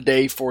call it a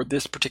day for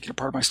this particular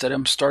part of my study.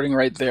 I'm starting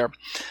right there.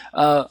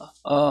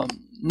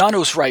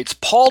 Nanos writes,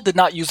 Paul did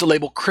not use the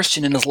label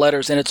Christian in his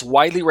letters, and it's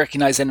widely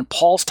recognized that in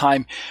Paul's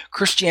time,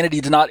 Christianity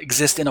did not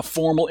exist in a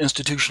formal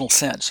institutional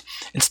sense.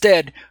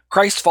 Instead,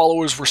 Christ's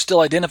followers were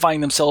still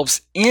identifying themselves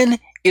in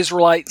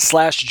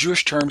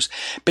Israelite/Jewish terms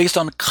based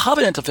on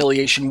covenant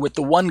affiliation with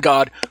the one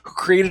God who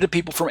created a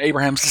people from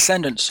Abraham's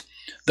descendants.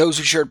 Those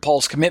who shared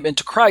Paul's commitment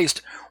to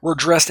Christ were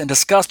addressed and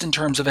discussed in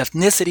terms of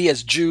ethnicity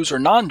as Jews or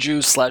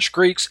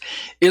non-Jews/Greeks,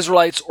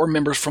 Israelites, or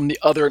members from the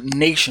other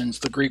nations.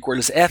 The Greek word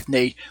is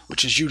ethne,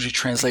 which is usually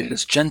translated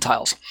as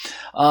Gentiles.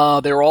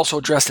 They were also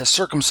addressed as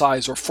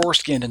circumcised or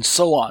foreskinned and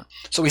so on.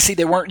 So we see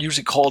they weren't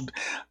usually called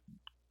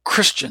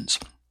Christians.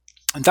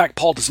 In fact,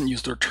 Paul doesn't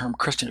use the term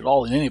Christian at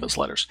all in any of his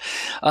letters.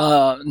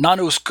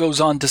 Nanos goes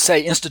on to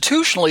say,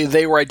 institutionally,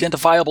 they were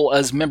identifiable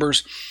as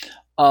members.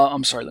 Let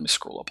me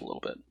scroll up a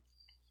little bit.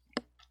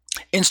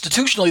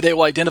 Institutionally, they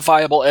were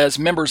identifiable as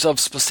members of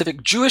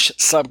specific Jewish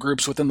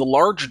subgroups within the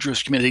larger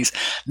Jewish communities,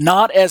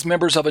 not as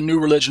members of a new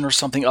religion or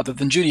something other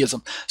than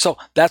Judaism. So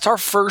that's our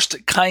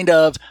first kind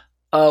of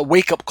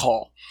wake-up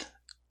call.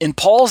 In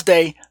Paul's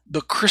day,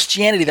 the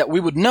Christianity that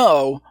we would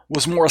know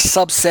was more a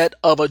subset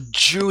of a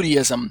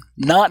Judaism,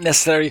 not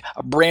necessarily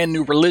a brand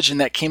new religion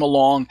that came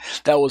along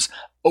that was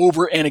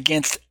over and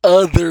against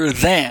other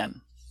than.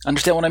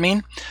 Understand what I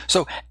mean?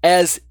 So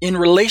as in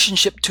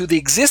relationship to the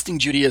existing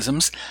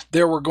Judaisms,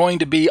 there were going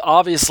to be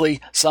obviously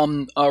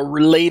some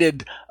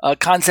related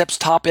concepts,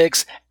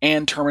 topics,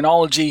 and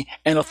terminology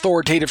and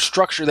authoritative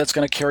structure that's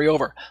going to carry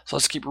over. So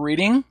let's keep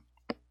reading.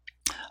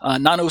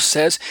 Nanos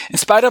says, in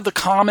spite of the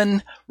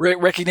common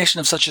recognition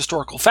of such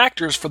historical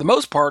factors, for the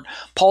most part,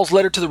 Paul's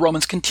letter to the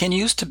Romans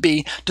continues to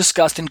be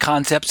discussed in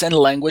concepts and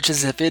language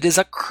as if it is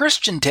a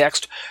Christian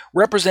text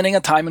representing a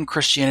time in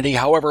Christianity.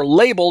 However,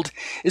 labeled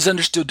is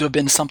understood to have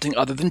been something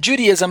other than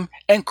Judaism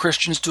and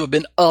Christians to have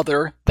been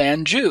other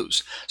than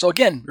Jews. So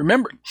again,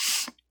 remember,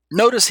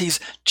 notice he's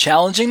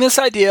challenging this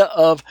idea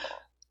of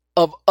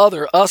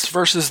other, us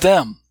versus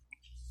them.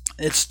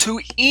 It's too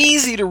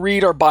easy to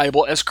read our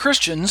Bible as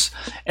Christians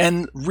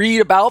and read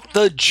about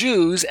the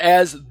Jews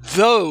as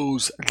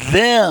those,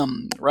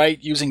 them, right?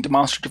 Using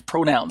demonstrative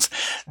pronouns.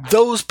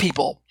 Those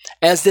people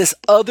as this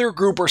other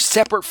group or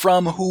separate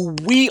from who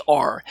we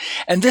are.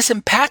 And this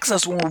impacts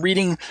us when we're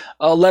reading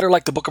a letter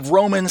like the book of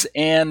Romans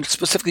and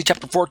specifically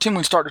chapter 14 when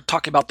we start to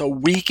talk about the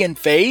weak in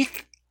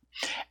faith.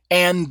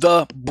 and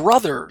the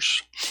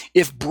brothers.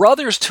 If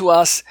brothers to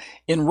us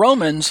in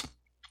Romans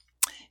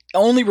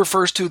only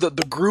refers to the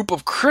group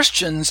of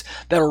Christians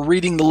that are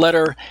reading the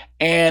letter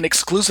and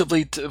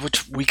exclusively to,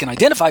 which we can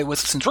identify with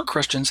since we're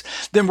Christians,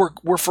 then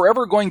we're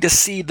forever going to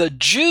see the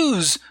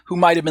Jews who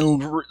might have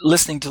been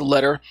listening to the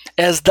letter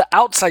as the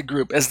outside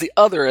group, as the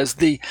other, as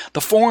the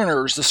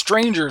foreigners, the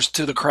strangers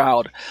to the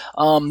crowd,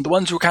 the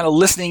ones who are kind of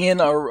listening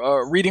in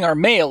or reading our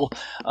mail,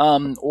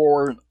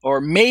 or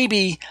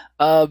maybe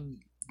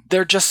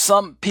they're just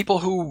some people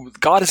who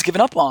God has given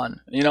up on,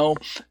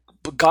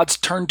 God's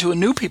turned to a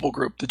new people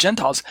group, the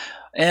Gentiles,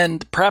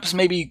 and perhaps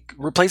maybe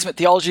replacement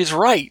theology is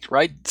right?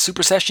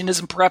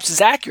 Supersessionism perhaps is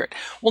accurate.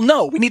 Well,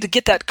 no, we need to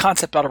get that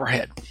concept out of our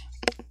head.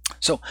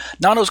 So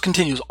Nanos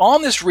continues,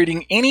 on this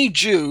reading, any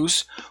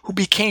Jews who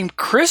became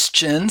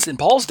Christians in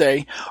Paul's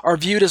day are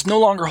viewed as no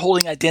longer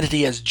holding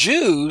identity as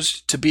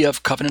Jews to be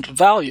of covenantal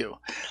value,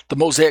 the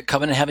Mosaic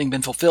covenant having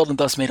been fulfilled and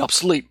thus made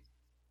obsolete.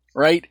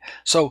 Right?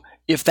 So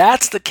if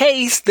that's the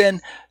case,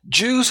 then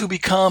Jews who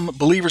become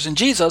believers in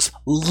Jesus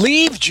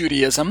leave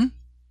Judaism,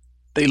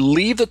 they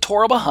leave the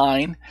Torah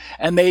behind,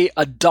 and they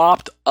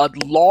adopt a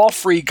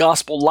law-free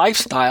gospel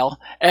lifestyle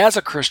as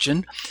a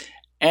Christian,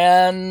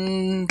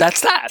 and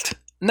that's that.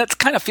 And that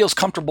kind of feels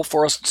comfortable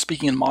for us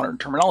speaking in modern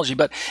terminology,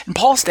 but in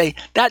Paul's day,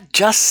 that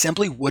just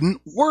simply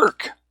wouldn't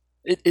work.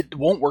 It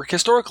won't work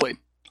historically.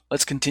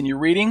 Let's continue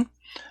reading.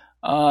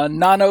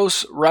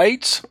 Nanos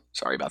writes,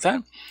 sorry about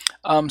that,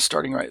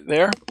 starting right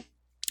there.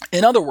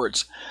 In other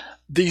words,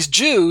 these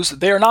Jews,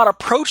 they are not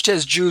approached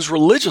as Jews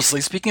religiously.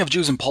 Speaking of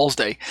Jews in Paul's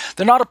day,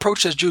 they're not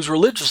approached as Jews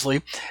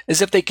religiously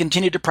as if they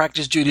continue to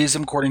practice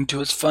Judaism according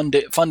to its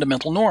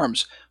fundamental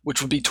norms,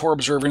 which would be Torah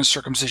observance,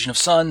 circumcision of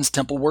sons,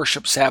 temple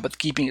worship, Sabbath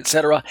keeping,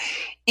 etc.,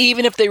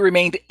 even if they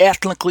remained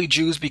ethnically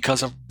Jews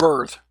because of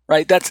birth.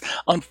 Right? That's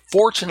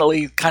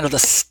unfortunately kind of the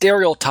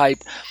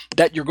stereotype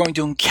that you're going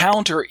to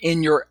encounter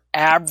in your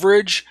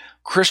average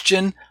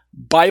Christian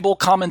Bible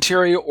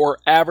commentary or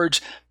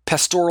average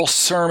pastoral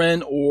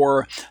sermon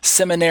or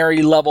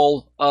seminary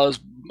level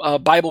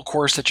Bible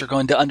course that you're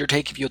going to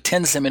undertake if you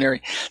attend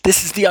seminary.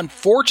 This is the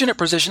unfortunate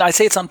position. I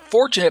say it's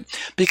unfortunate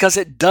because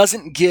it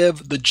doesn't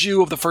give the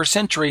Jew of the first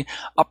century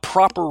a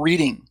proper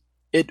reading.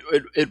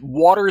 It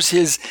waters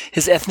his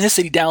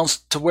ethnicity down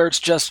to where it's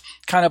just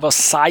kind of a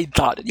side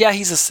thought. Yeah,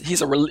 he's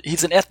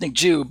an ethnic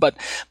Jew, but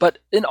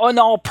in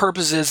all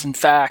purposes, in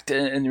fact,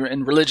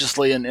 and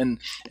religiously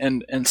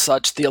and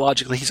such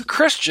theologically, he's a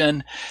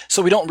Christian.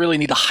 So we don't really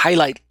need to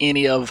highlight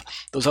any of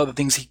those other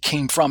things he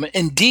came from.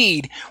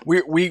 Indeed,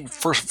 we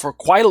for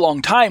quite a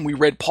long time we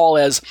read Paul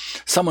as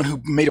someone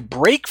who made a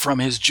break from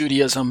his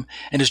Judaism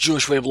and his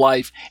Jewish way of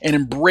life and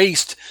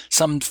embraced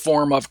some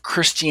form of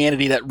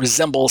Christianity that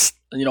resembles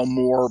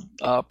more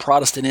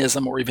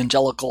Protestantism or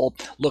evangelical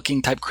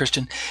looking type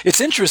Christian.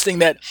 It's interesting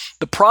that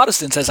the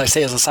Protestants, as I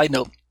say as a side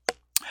note,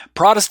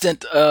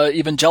 Protestant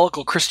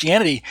evangelical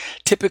Christianity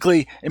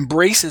typically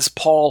embraces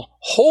Paul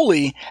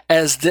wholly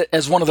as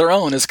one of their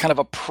own, as kind of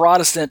a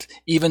Protestant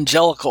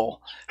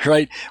evangelical,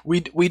 right?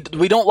 We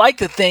don't like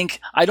to think,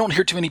 I don't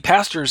hear too many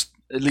pastors,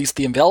 at least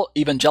the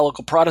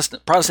evangelical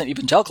Protestant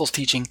evangelicals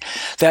teaching,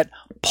 that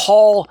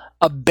Paul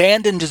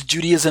abandoned his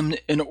Judaism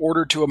in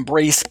order to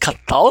embrace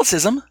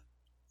Catholicism.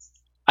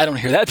 I don't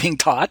hear that being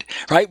taught,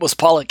 right? Was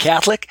Paul a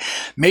Catholic?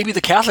 Maybe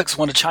the Catholics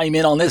want to chime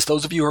in on this.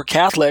 Those of you who are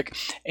Catholic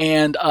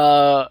and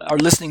are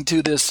listening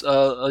to this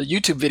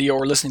YouTube video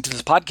or listening to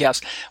this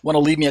podcast, want to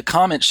leave me a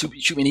comment, shoot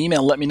me an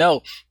email, and let me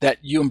know that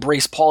you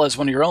embrace Paul as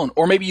one of your own.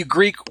 Or maybe you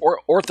Greek or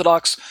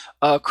Orthodox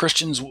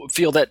Christians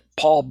feel that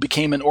Paul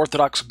became an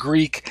Orthodox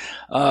Greek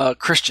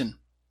Christian,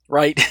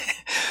 right?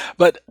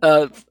 But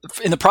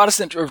in the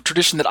Protestant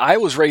tradition that I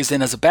was raised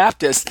in as a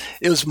Baptist,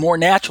 it was more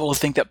natural to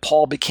think that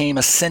Paul became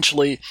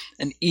essentially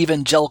an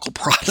evangelical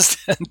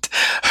Protestant,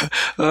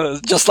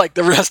 just like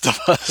the rest of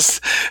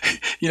us.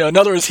 In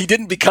other words, he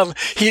didn't become,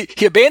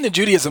 he abandoned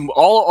Judaism.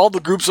 All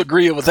the groups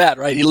agree with that,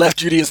 right? He left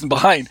Judaism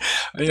behind.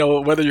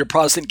 Whether you're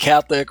Protestant,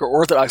 Catholic, or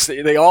Orthodox,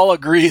 they all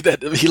agree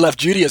that he left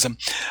Judaism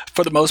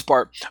for the most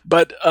part.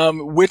 But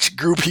which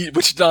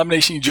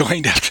denomination he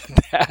joined after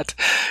that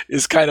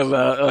is kind of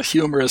a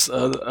humorous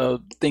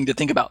thing to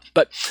think about.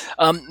 But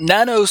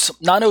Nanos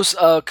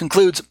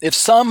concludes, if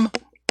some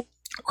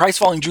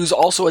Christ-following Jews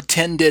also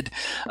attended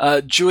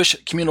Jewish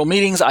communal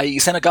meetings, i.e.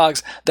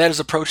 synagogues, that is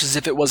approached as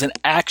if it was an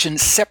action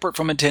separate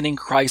from attending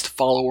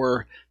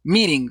Christ-follower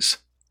meetings,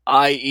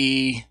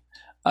 i.e.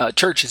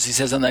 churches, he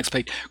says on the next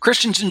page.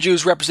 Christians and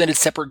Jews represented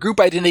separate group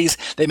identities.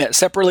 They met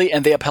separately,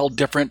 and they upheld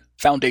different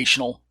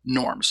foundational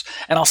norms.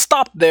 And I'll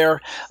stop there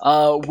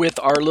with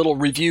our little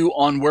review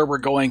on where we're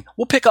going.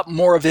 We'll pick up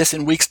more of this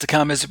in weeks to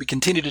come as we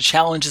continue to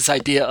challenge this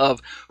idea of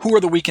who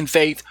are the weak in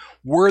faith.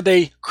 Were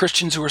they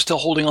Christians who are still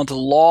holding on to the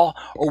law,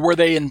 or were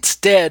they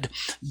instead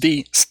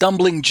the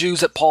stumbling Jews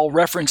that Paul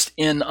referenced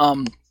in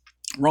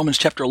Romans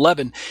chapter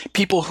 11,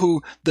 people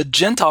who the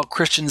Gentile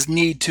Christians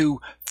need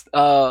to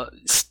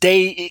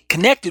stay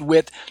connected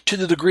with to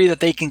the degree that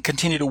they can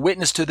continue to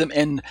witness to them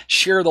and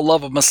share the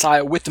love of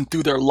Messiah with them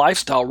through their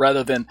lifestyle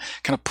rather than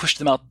kind of push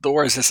them out the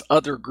door as this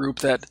other group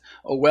that,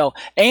 oh well.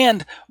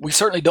 And we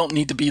certainly don't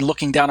need to be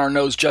looking down our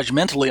nose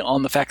judgmentally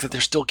on the fact that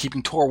they're still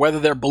keeping Torah, whether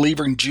they're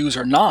believing Jews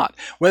or not.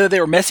 Whether they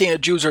were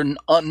Messianic Jews or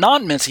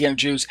non-Messianic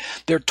Jews,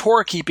 their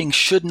Torah keeping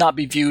should not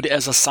be viewed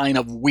as a sign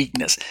of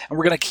weakness. And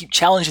we're going to keep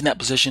challenging that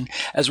position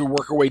as we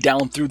work our way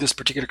down through this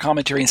particular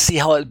commentary and see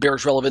how it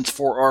bears relevance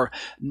for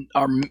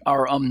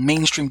our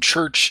mainstream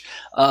church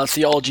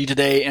theology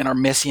today and our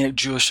Messianic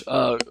Jewish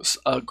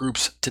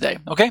groups today.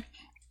 Okay?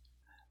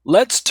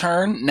 Let's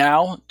turn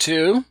now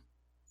to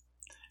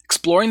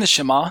exploring the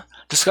Shema,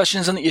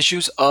 discussions on the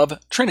issues of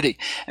Trinity.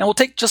 And we'll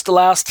take just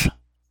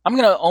I'm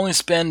going to only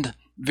spend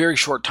very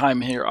short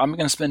time here. I'm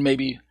going to spend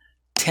maybe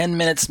 10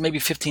 minutes, maybe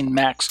 15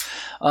 max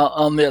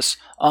on this.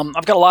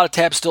 I've got a lot of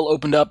tabs still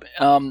opened up,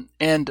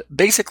 and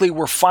basically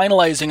we're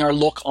finalizing our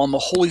look on the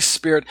Holy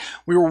Spirit.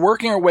 We were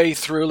working our way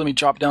through. Let me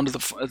drop down to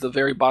the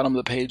very bottom of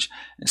the page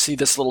and see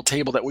this little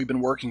table that we've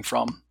been working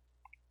from.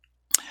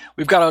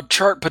 We've got a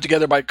chart put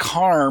together by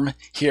Carm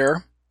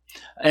here,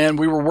 and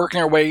we were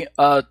working our way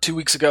 2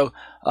 weeks ago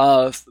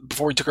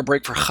before we took a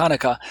break for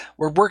Hanukkah.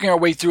 We're working our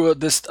way through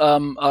this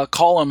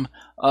column,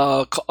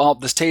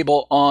 this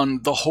table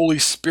on the Holy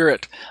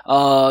Spirit,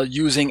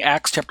 using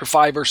Acts chapter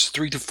 5, verse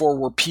 3 to 4,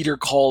 where Peter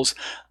calls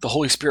the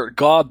Holy Spirit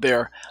God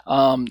there.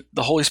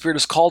 The Holy Spirit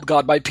is called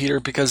God by Peter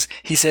because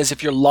he says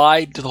if you're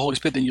lied to the Holy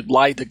Spirit, then you've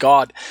lied to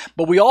God.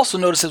 But we also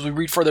notice as we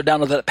read further down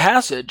to that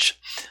passage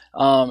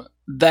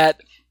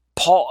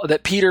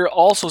that Peter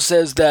also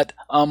says that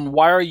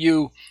why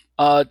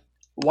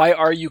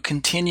are you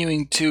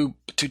continuing to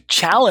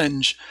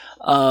challenge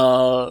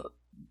the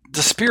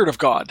Spirit of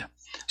God?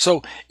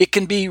 So it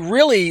can be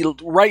really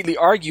rightly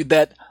argued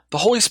that the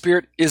Holy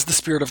Spirit is the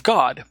Spirit of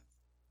God.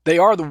 They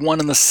are the one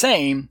and the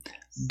same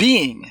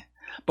being.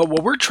 But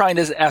what we're trying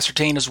to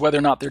ascertain is whether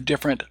or not they're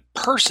different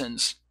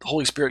persons, the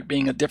Holy Spirit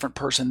being a different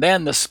person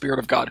than the Spirit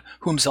of God,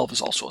 who himself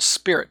is also a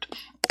spirit.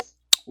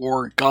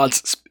 Or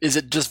is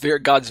it just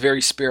God's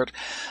very Spirit?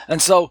 And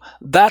so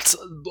that's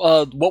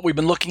what we've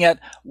been looking at.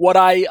 What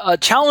I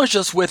challenged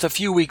us with a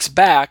few weeks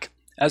back,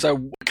 as I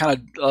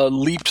kind of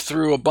leaped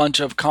through a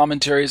bunch of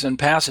commentaries and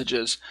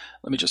passages.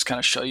 Let me just kind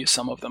of show you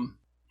some of them.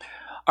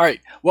 All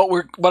right,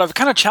 what I've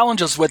kind of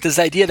challenged us with is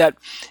the idea that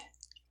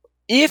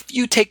if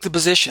you take the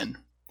position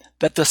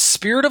that the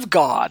Spirit of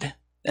God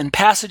and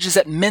passages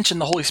that mention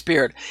the Holy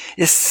Spirit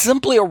is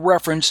simply a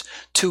reference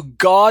to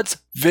God's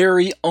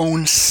very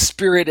own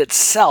Spirit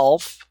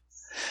itself,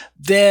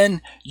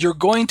 then you're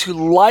going to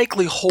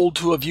likely hold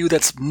to a view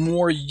that's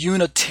more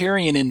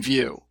Unitarian in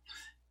view,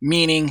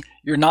 meaning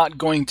you're not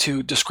going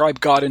to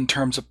describe God in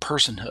terms of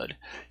personhood.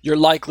 You're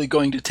likely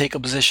going to take a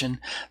position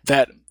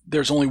that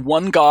there's only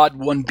one God,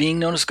 one being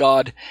known as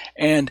God,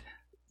 and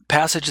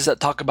passages that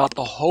talk about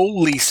the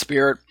Holy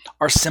Spirit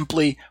are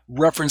simply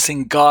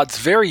referencing God's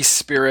very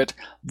Spirit.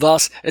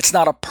 Thus, it's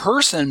not a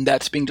person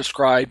that's being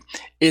described,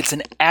 it's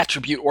an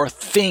attribute or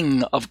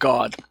thing of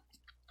God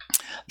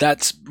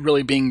that's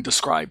really being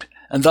described.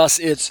 And thus,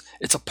 it's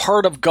a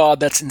part of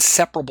God that's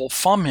inseparable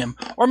from him.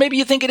 Or maybe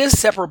you think it is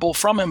separable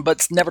from him,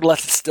 but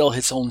nevertheless, it's still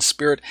his own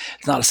Spirit.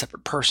 It's not a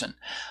separate person.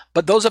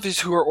 But those of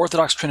us who are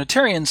Orthodox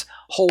Trinitarians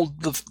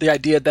hold the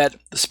idea that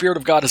the Spirit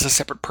of God is a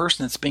separate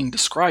person that's being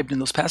described in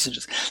those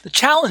passages. The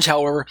challenge,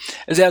 however,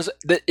 is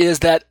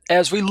that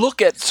as we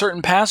look at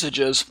certain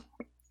passages,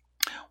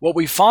 what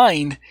we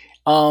find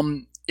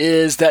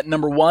is that,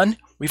 number one,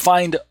 we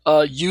find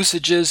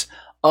usages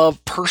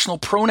of personal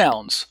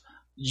pronouns.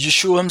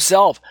 Yeshua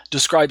himself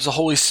describes the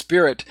Holy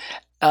Spirit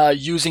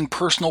using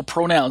personal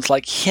pronouns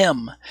like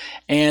him.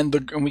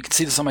 And we can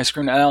see this on my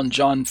screen now in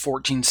John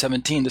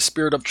 14:17. The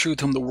Spirit of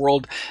truth whom the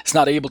world is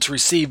not able to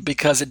receive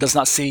because it does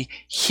not see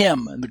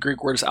him. And the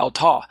Greek word is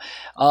auta.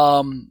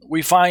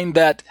 We find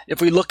that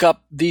if we look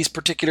up these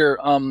particular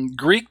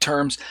Greek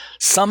terms,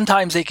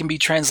 sometimes they can be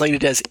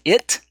translated as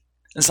it,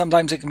 and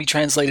sometimes they can be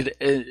translated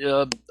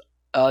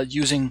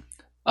using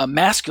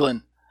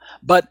masculine.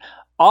 But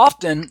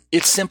often,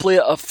 it's simply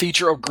a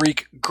feature of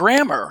Greek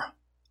grammar,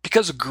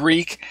 because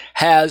Greek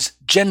has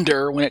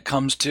gender when it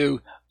comes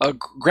to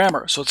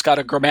grammar. So it's got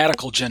a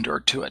grammatical gender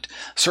to it.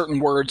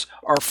 Certain words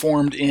are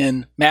formed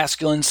in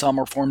masculine, some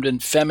are formed in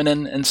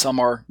feminine, and some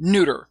are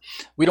neuter.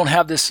 We don't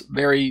have this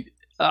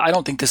I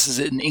don't think this is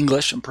in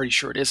English. I'm pretty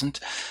sure it isn't.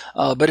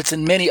 But it's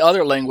in many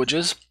other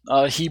languages.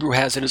 Hebrew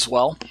has it as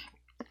well.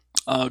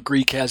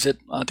 Greek has it,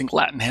 I think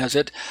Latin has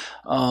it,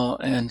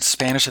 and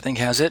Spanish I think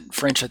has it,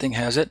 French I think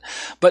has it,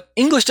 but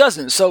English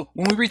doesn't. So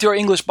when we read through our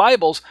English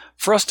Bibles,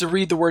 for us to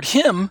read the word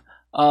him,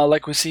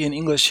 like we see in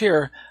English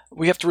here,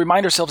 we have to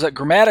remind ourselves that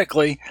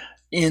grammatically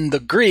in the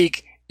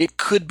Greek, it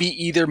could be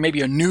either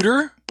maybe a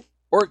neuter,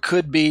 or it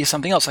could be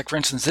something else. Like for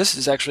instance, this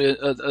is actually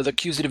the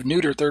accusative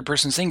neuter, third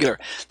person singular,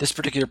 this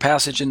particular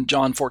passage in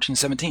John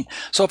 14:17.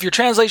 So if your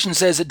translation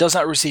says it does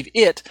not receive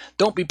it,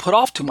 don't be put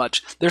off too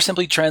much. They're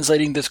simply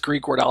translating this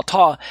Greek word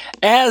auta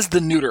as the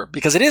neuter,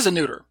 because it is a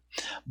neuter.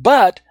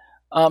 But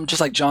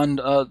just like John,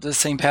 the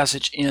same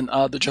passage in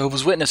the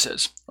Jehovah's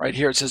Witnesses. Right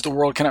here it says the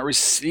world cannot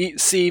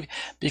receive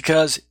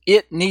because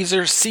it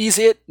neither sees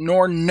it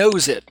nor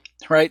knows it.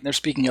 Right? And they're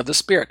speaking of the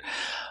Spirit.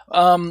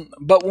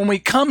 But when we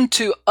come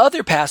to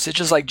other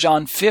passages like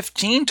John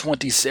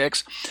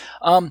 15:26,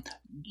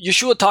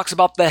 Yeshua talks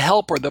about the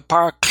helper, the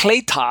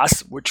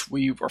parakletos, which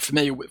we are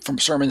familiar with from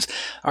sermons.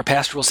 Our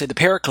pastor will say the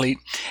paraclete.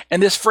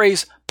 And this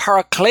phrase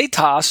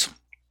parakletos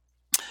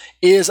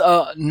is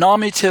a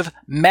nominative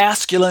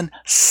masculine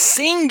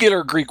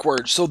singular Greek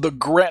word. So the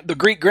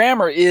Greek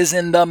grammar is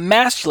in the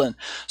masculine.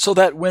 So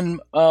that when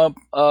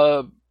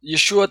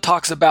Yeshua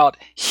talks about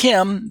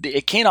him, the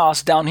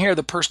ekenos down here,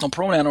 the personal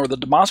pronoun or the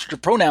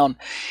demonstrative pronoun,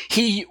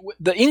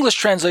 the English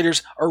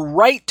translators are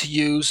right to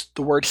use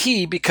the word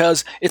he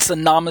because it's the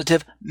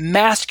nominative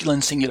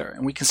masculine singular.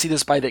 And we can see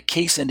this by the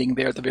case ending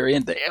there at the very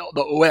end, the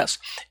os,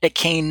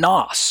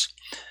 ekenos,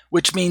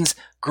 which means,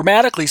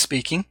 grammatically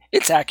speaking,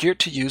 it's accurate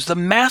to use the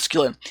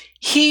masculine.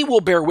 He will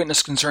bear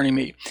witness concerning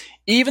me.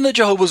 Even the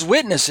Jehovah's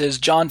Witnesses,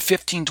 John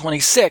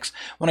 15:26,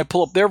 when I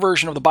pull up their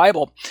version of the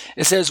Bible,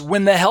 it says,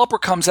 when the helper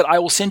comes that I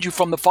will send you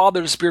from the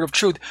Father, the Spirit of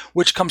truth,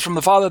 which comes from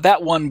the Father,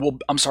 that one will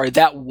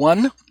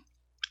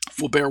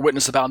bear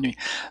witness about me.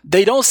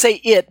 They don't say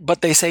it,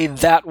 but they say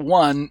that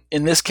one.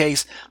 In this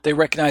case, they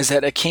recognize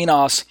that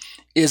ekenos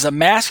is a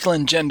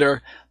masculine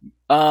gender,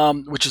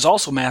 which is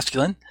also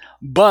masculine,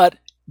 but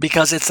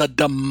because it's a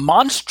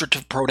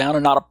demonstrative pronoun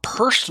and not a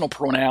personal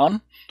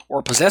pronoun or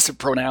a possessive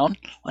pronoun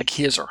like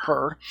his or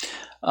her,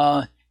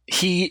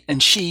 he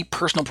and she,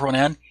 personal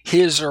pronoun,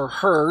 his or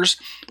hers,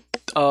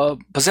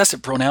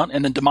 possessive pronoun,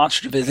 and then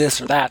demonstrative is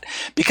this or that.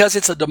 Because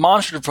it's a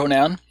demonstrative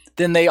pronoun,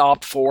 then they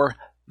opt for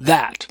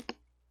that.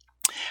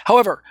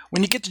 However,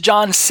 when you get to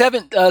John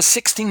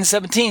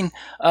 16:17,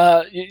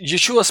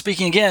 Yeshua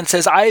speaking again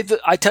says, I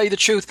tell you the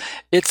truth,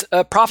 it's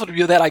profitable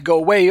you that I go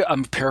away.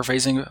 I'm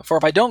paraphrasing. For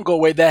if I don't go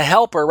away, the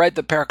helper, right,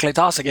 the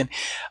parakletos again,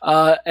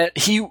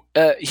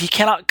 he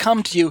cannot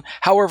come to you.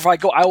 However, if I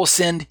go, I will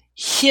send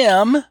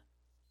him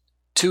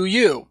to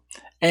you.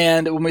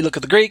 And when we look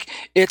at the Greek,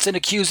 it's an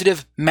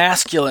accusative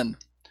masculine.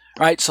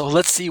 Right, so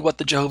let's see what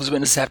the Jehovah's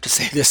Witnesses have to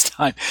say this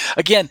time.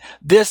 Again,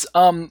 this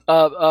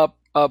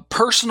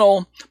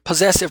personal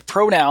possessive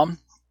pronoun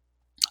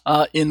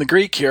in the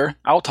Greek here,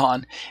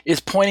 auton, is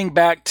pointing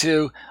back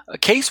to,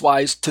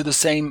 case-wise, to the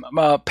same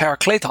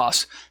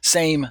parakletos,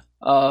 same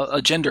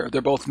gender.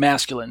 They're both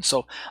masculine.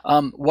 So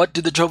what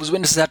do the Jehovah's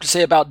Witnesses have to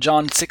say about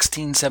John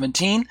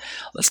 16:17?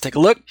 Let's take a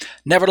look.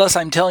 Nevertheless,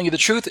 I'm telling you the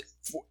truth.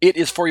 It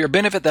is for your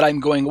benefit that I'm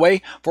going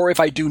away. For if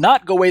I do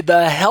not go away,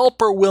 the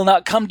helper will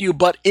not come to you.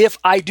 But if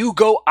I do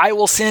go, I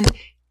will send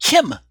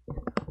him.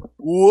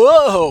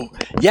 Whoa!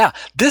 Yeah,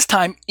 this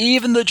time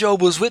even the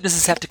Jehovah's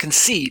Witnesses have to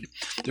concede.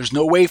 There's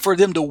no way for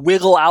them to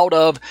wiggle out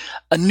of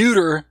a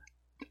neuter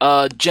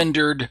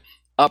gendered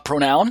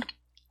pronoun,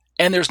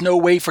 and there's no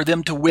way for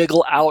them to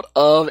wiggle out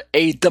of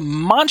a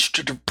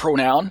demonstrative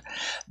pronoun.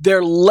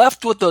 They're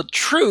left with the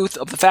truth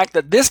of the fact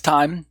that this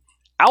time,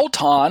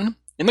 auton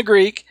in the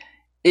Greek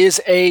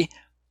is a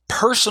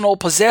personal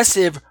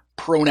possessive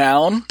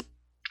pronoun,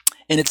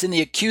 and it's in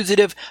the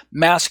accusative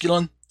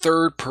masculine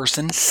third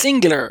person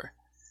singular.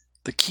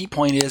 The key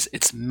point is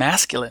it's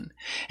masculine,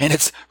 and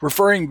it's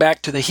referring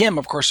back to the him,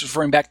 of course,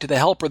 referring back to the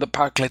helper, the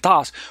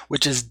parakletos,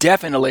 which is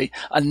definitely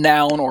a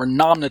noun or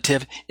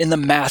nominative in the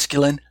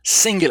masculine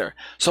singular.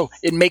 So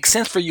it makes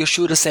sense for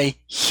Yeshua to say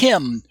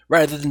him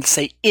rather than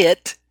say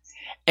it,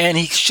 and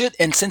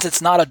since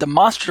it's not a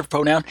demonstrative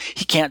pronoun,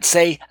 he can't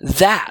say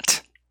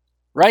that.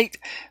 Right?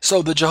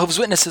 So the Jehovah's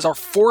Witnesses are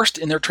forced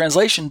in their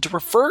translation to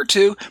refer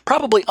to,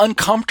 probably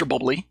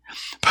uncomfortably,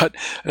 but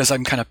as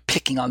I'm kind of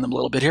picking on them a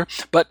little bit here,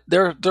 but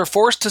they're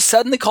forced to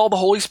suddenly call the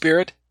Holy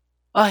Spirit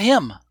a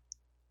him.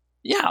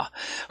 Yeah.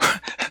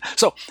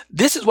 So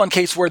this is one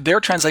case where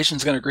their translation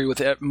is going to agree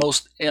with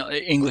most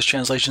English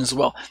translations as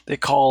well. They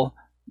call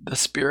the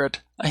Spirit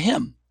a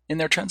him in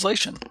their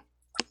translation.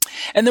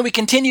 And then we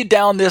continue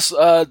down this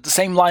the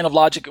same line of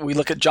logic. We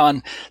look at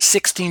John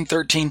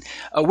 16:13.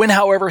 When,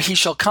 however, he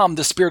shall come,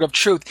 the Spirit of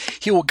truth,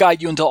 he will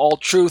guide you into all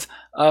truth,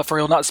 for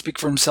he will not speak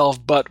for himself,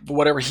 but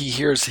whatever he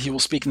hears, he will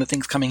speak, and the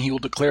things coming he will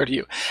declare to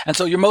you. And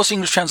so your most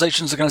English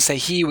translations are going to say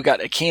he. We got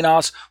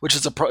ekenos, which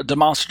is a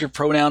demonstrative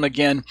pronoun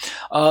again.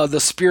 The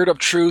Spirit of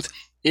truth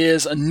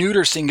is a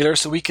neuter singular,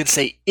 so we could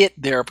say it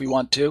there if we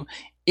want to.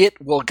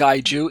 It will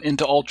guide you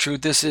into all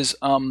truth. This is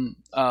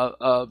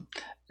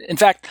in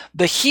fact,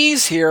 the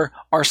he's here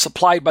are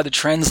supplied by the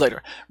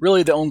translator.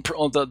 Really,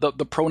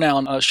 the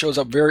pronoun shows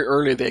up very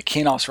early, the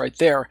ekenos right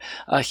there.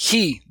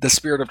 He, the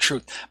Spirit of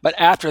truth. But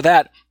after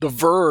that, the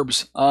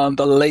verbs,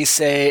 the lese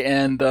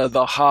and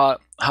the ha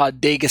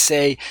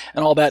degese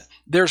and all that,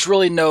 there's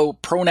really no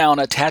pronoun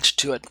attached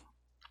to it.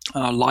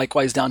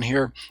 Likewise down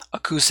here,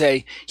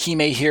 akuse, he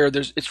may hear.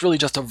 It's really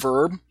just a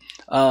verb.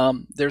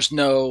 There's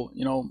no,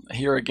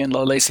 here again,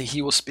 Lele say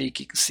he will speak.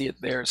 You can see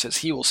it there. It says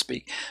he will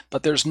speak,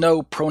 but there's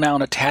no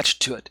pronoun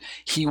attached to it.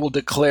 He will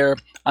declare,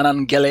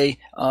 anangele,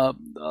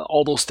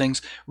 all those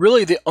things.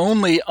 Really, the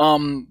only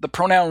the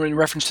pronoun in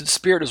reference to the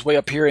Spirit is way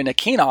up here in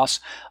ekenos,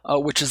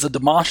 which is a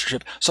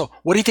demonstrative. So,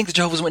 what do you think the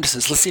Jehovah's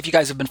Witnesses? Let's see if you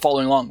guys have been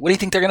following along. What do you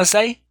think they're going to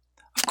say?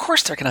 Of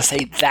course they're going to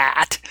say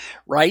that,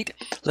 right?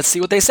 Let's see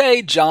what they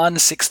say. John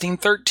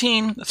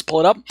 16:13. Let's pull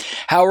it up.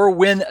 However,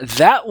 when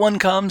that one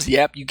comes,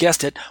 yep, you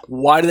guessed it.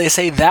 Why do they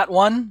say that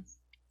one?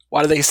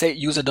 Why do they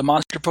use a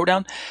demonstrative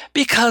pronoun?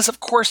 Because, of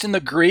course, in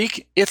the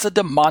Greek, it's a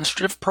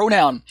demonstrative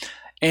pronoun,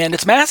 and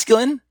it's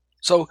masculine.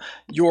 So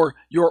your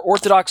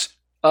Orthodox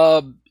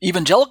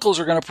evangelicals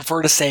are going to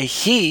prefer to say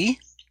he,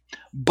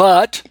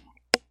 but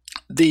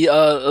the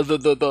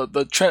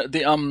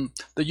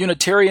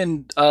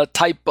Unitarian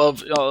type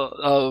of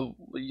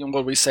what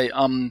do we say?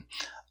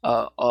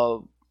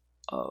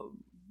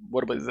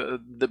 What do we,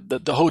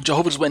 the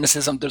Jehovah's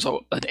Witnesses? There's an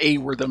A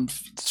word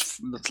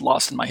that's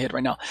lost in my head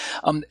right now.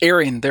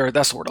 Arian,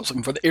 that's the word I was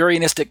looking for. The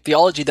Arianistic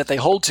theology that they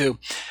hold to,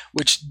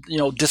 which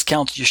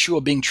discounts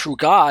Yeshua being true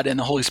God and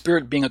the Holy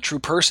Spirit being a true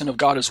person of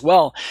God as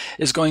well,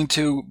 is going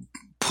to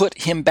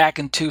put him back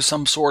into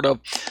some sort of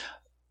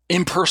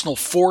impersonal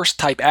force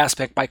type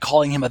aspect by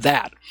calling him a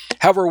that.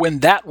 However, when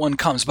that one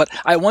comes, but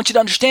I want you to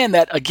understand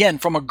that, again,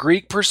 from a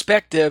Greek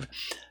perspective,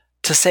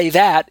 to say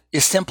that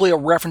is simply a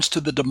reference to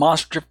the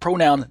demonstrative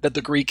pronoun that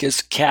the Greek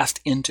is cast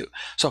into.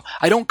 So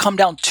I don't come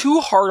down too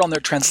hard on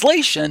their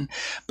translation,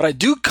 but I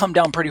do come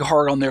down pretty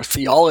hard on their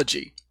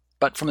theology.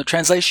 But from the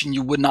translation,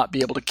 you would not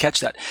be able to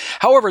catch that.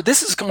 However,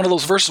 this is one of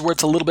those verses where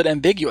it's a little bit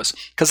ambiguous,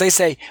 because they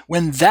say,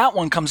 when that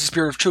one comes, the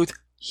Spirit of truth,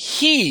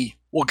 he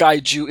will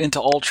guide you into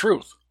all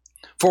truth.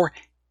 For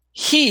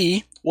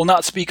he will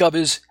not speak of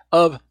his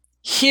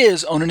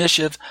own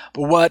initiative,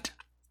 but what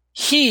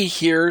he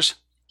hears,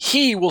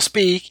 he will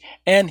speak,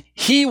 and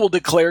he will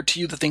declare to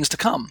you the things to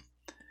come.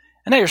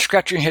 And now you're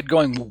scratching your head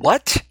going,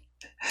 what?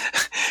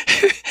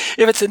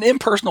 If it's an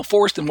impersonal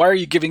force, then why are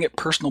you giving it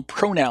personal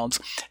pronouns?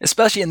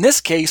 Especially in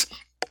this case,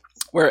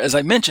 where, as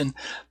I mentioned,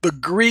 the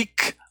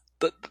Greek,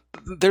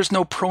 there's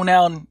no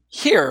pronoun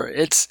here.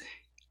 It's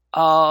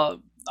a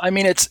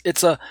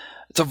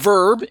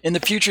verb in the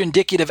future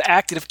indicative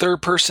active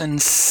third person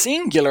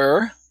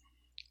singular,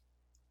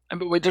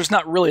 but there's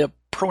not really a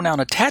pronoun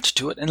attached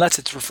to it unless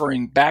it's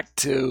referring back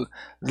to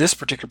this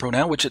particular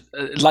pronoun, which it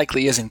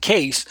likely is in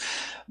case.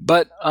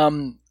 But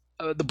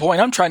the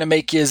point I'm trying to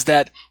make is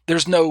that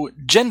there's no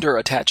gender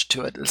attached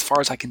to it, as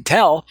far as I can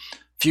tell.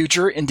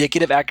 Future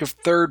indicative active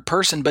third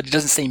person, but it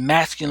doesn't say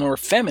masculine or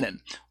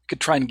feminine. You could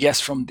try and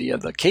guess from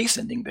the case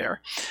ending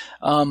there.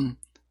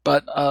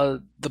 But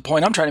the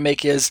point I'm trying to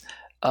make is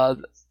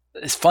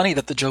it's funny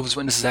that the Jehovah's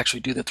Witnesses actually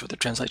do that through the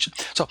translation.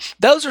 So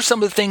those are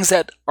some of the things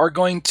that are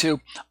going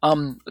to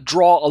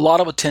draw a lot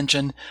of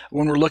attention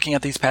when we're looking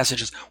at these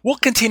passages. We'll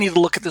continue to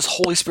look at this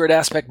Holy Spirit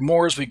aspect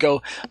more as we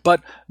go,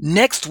 but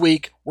next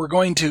week we're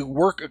going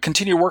to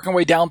continue working our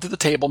way down through the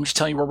table. I'm just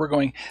telling you where we're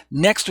going.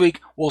 Next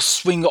week we'll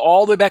swing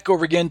all the way back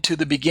over again to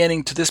the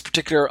beginning, to this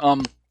particular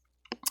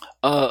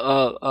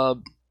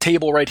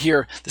table right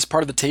here, this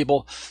part of the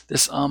table,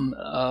 this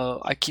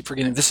I keep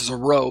forgetting, this is a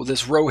row,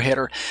 this row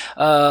header.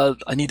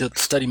 I need to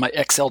study my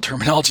Excel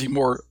terminology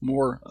more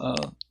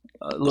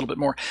a little bit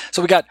more.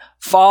 So we got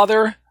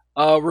Father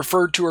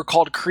referred to or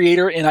called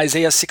Creator in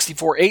Isaiah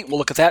 64:8. We'll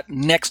look at that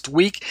next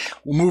week.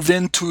 We'll move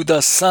into the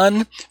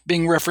Son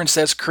being referenced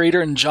as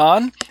Creator in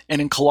John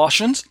and in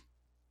Colossians.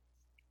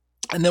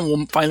 And then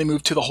we'll finally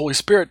move to the Holy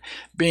Spirit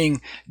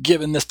being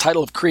given this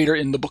title of Creator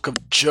in the book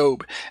of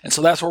Job. And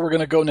so that's where we're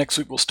going to go next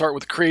week. We'll start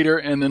with Creator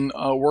and then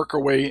work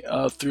our way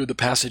through the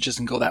passages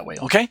and go that way.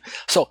 Okay?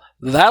 So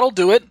that'll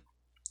do it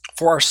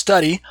for our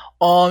study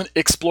on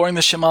exploring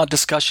the Shema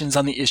discussions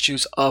on the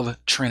issues of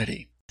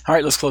Trinity. All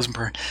right, let's close in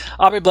prayer.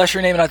 Abba, bless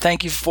your name, and I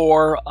thank you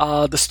for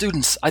the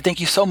students. I thank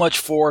you so much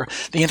for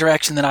the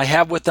interaction that I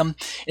have with them.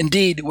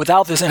 Indeed,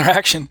 without this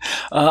interaction,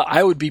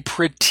 I would be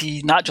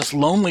pretty, not just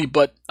lonely,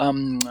 but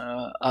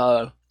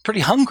pretty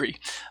hungry.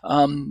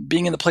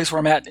 Being in the place where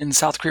I'm at in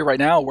South Korea right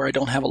now, where I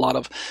don't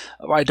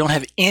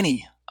have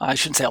any, I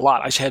shouldn't say a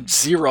lot, I should have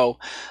zero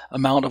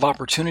amount of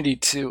opportunity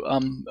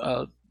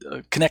to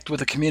connect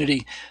with the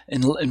community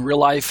in real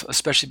life,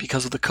 especially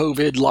because of the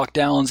COVID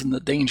lockdowns and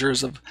the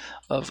dangers of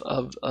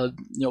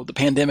the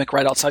pandemic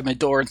right outside my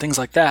door and things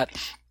like that.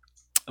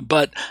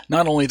 But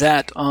not only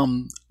that,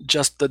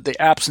 just the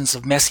absence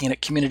of Messianic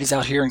communities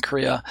out here in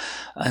Korea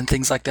and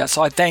things like that.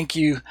 So I thank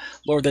you,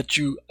 Lord, that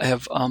you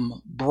have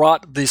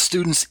brought the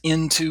students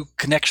into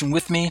connection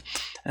with me,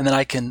 and that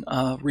I can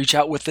reach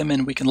out with them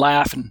and we can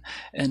laugh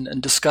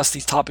and discuss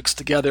these topics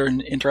together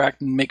and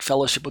interact and make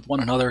fellowship with one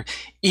another,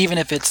 even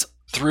if it's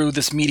through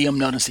this medium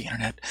known as the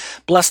internet.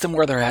 Bless them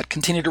where they're at.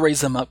 Continue to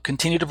raise them up.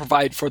 Continue to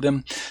provide for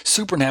them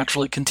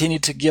supernaturally. Continue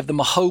to give them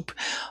a hope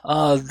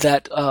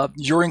that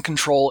you're in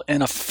control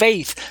and a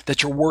faith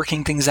that you're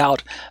working things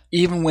out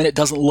even when it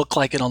doesn't look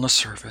like it on the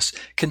surface.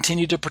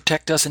 Continue to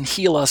protect us and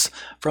heal us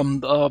from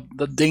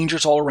the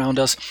dangers all around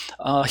us.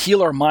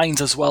 Heal our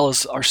minds as well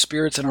as our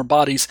spirits and our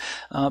bodies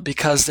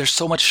because there's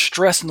so much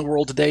stress in the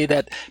world today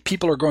that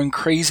people are going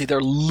crazy.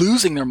 They're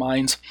losing their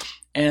minds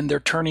and they're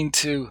turning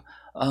to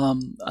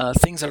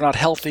things that are not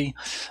healthy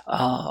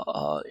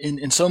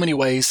in so many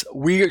ways.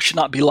 We should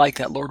not be like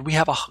that, Lord. We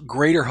have a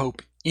greater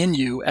hope in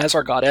you as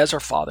our God, as our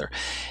Father,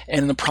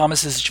 and in the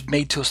promises that you've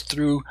made to us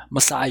through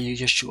Messiah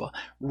Yeshua.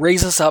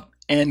 Raise us up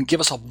and give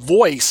us a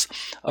voice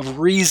of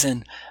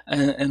reason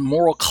and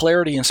moral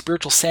clarity and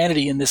spiritual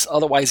sanity in this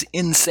otherwise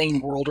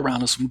insane world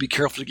around us. We'll be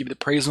careful to give you the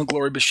praise and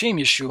glory. B'Shem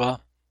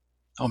Yeshua.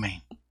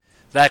 Amen.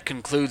 That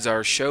concludes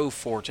our show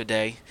for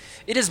today.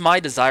 It is my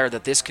desire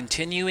that this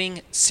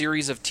continuing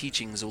series of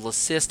teachings will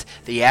assist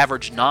the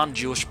average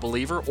non-Jewish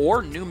believer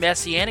or new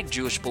Messianic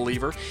Jewish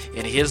believer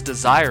in his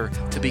desire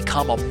to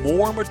become a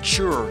more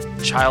mature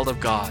child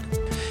of God.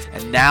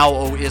 And now,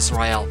 O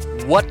Israel,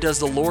 what does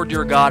the Lord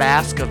your God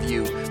ask of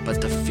you but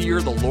to fear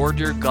the Lord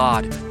your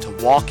God, to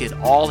walk in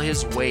all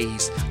his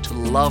ways, to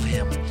love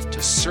him,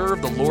 to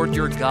serve the Lord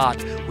your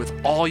God with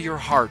all your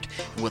heart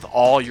and with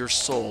all your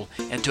soul,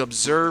 and to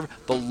observe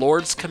the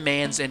Lord's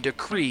commands and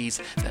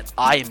decrees that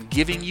I am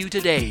giving you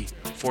today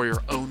for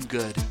your own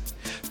good.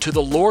 To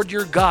the Lord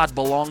your God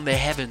belong the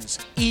heavens,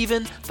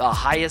 even the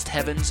highest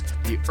heavens,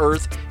 the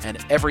earth, and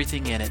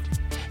everything in it.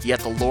 Yet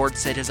the Lord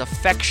set his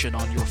affection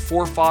on your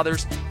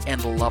forefathers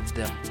and loved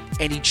them.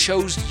 And he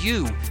chose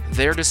you,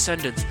 their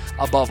descendants,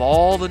 above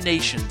all the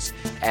nations,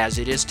 as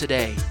it is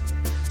today.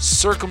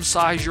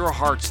 Circumcise your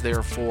hearts,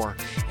 therefore,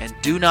 and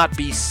do not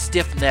be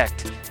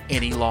stiff-necked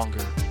any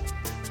longer.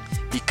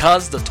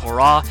 Because the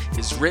Torah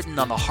is written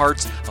on the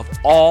hearts of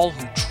all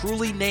who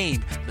truly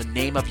name the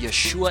name of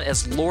Yeshua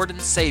as Lord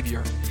and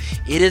Savior,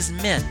 it is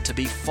meant to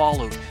be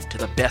followed to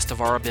the best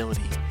of our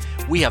ability.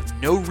 We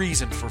have no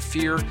reason for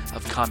fear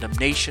of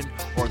condemnation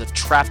or the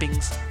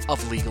trappings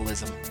of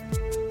legalism.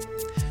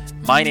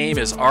 My name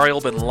is Ariel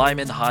Ben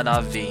Lyman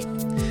Hanavi.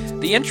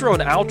 The intro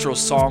and outro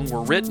song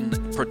were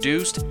written,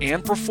 produced,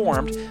 and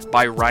performed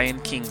by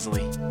Ryan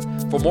Kingsley.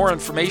 For more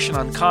information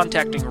on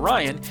contacting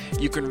Ryan,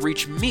 you can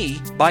reach me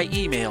by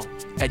email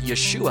at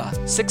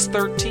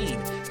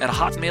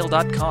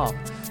yeshua613@hotmail.com.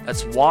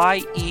 That's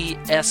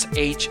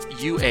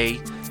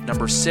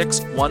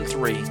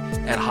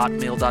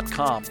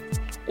YESHUA613@hotmail.com.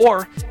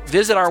 Or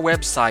visit our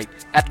website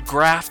at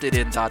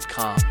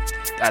graftedin.com.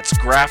 That's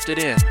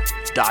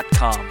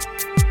graftedin.com.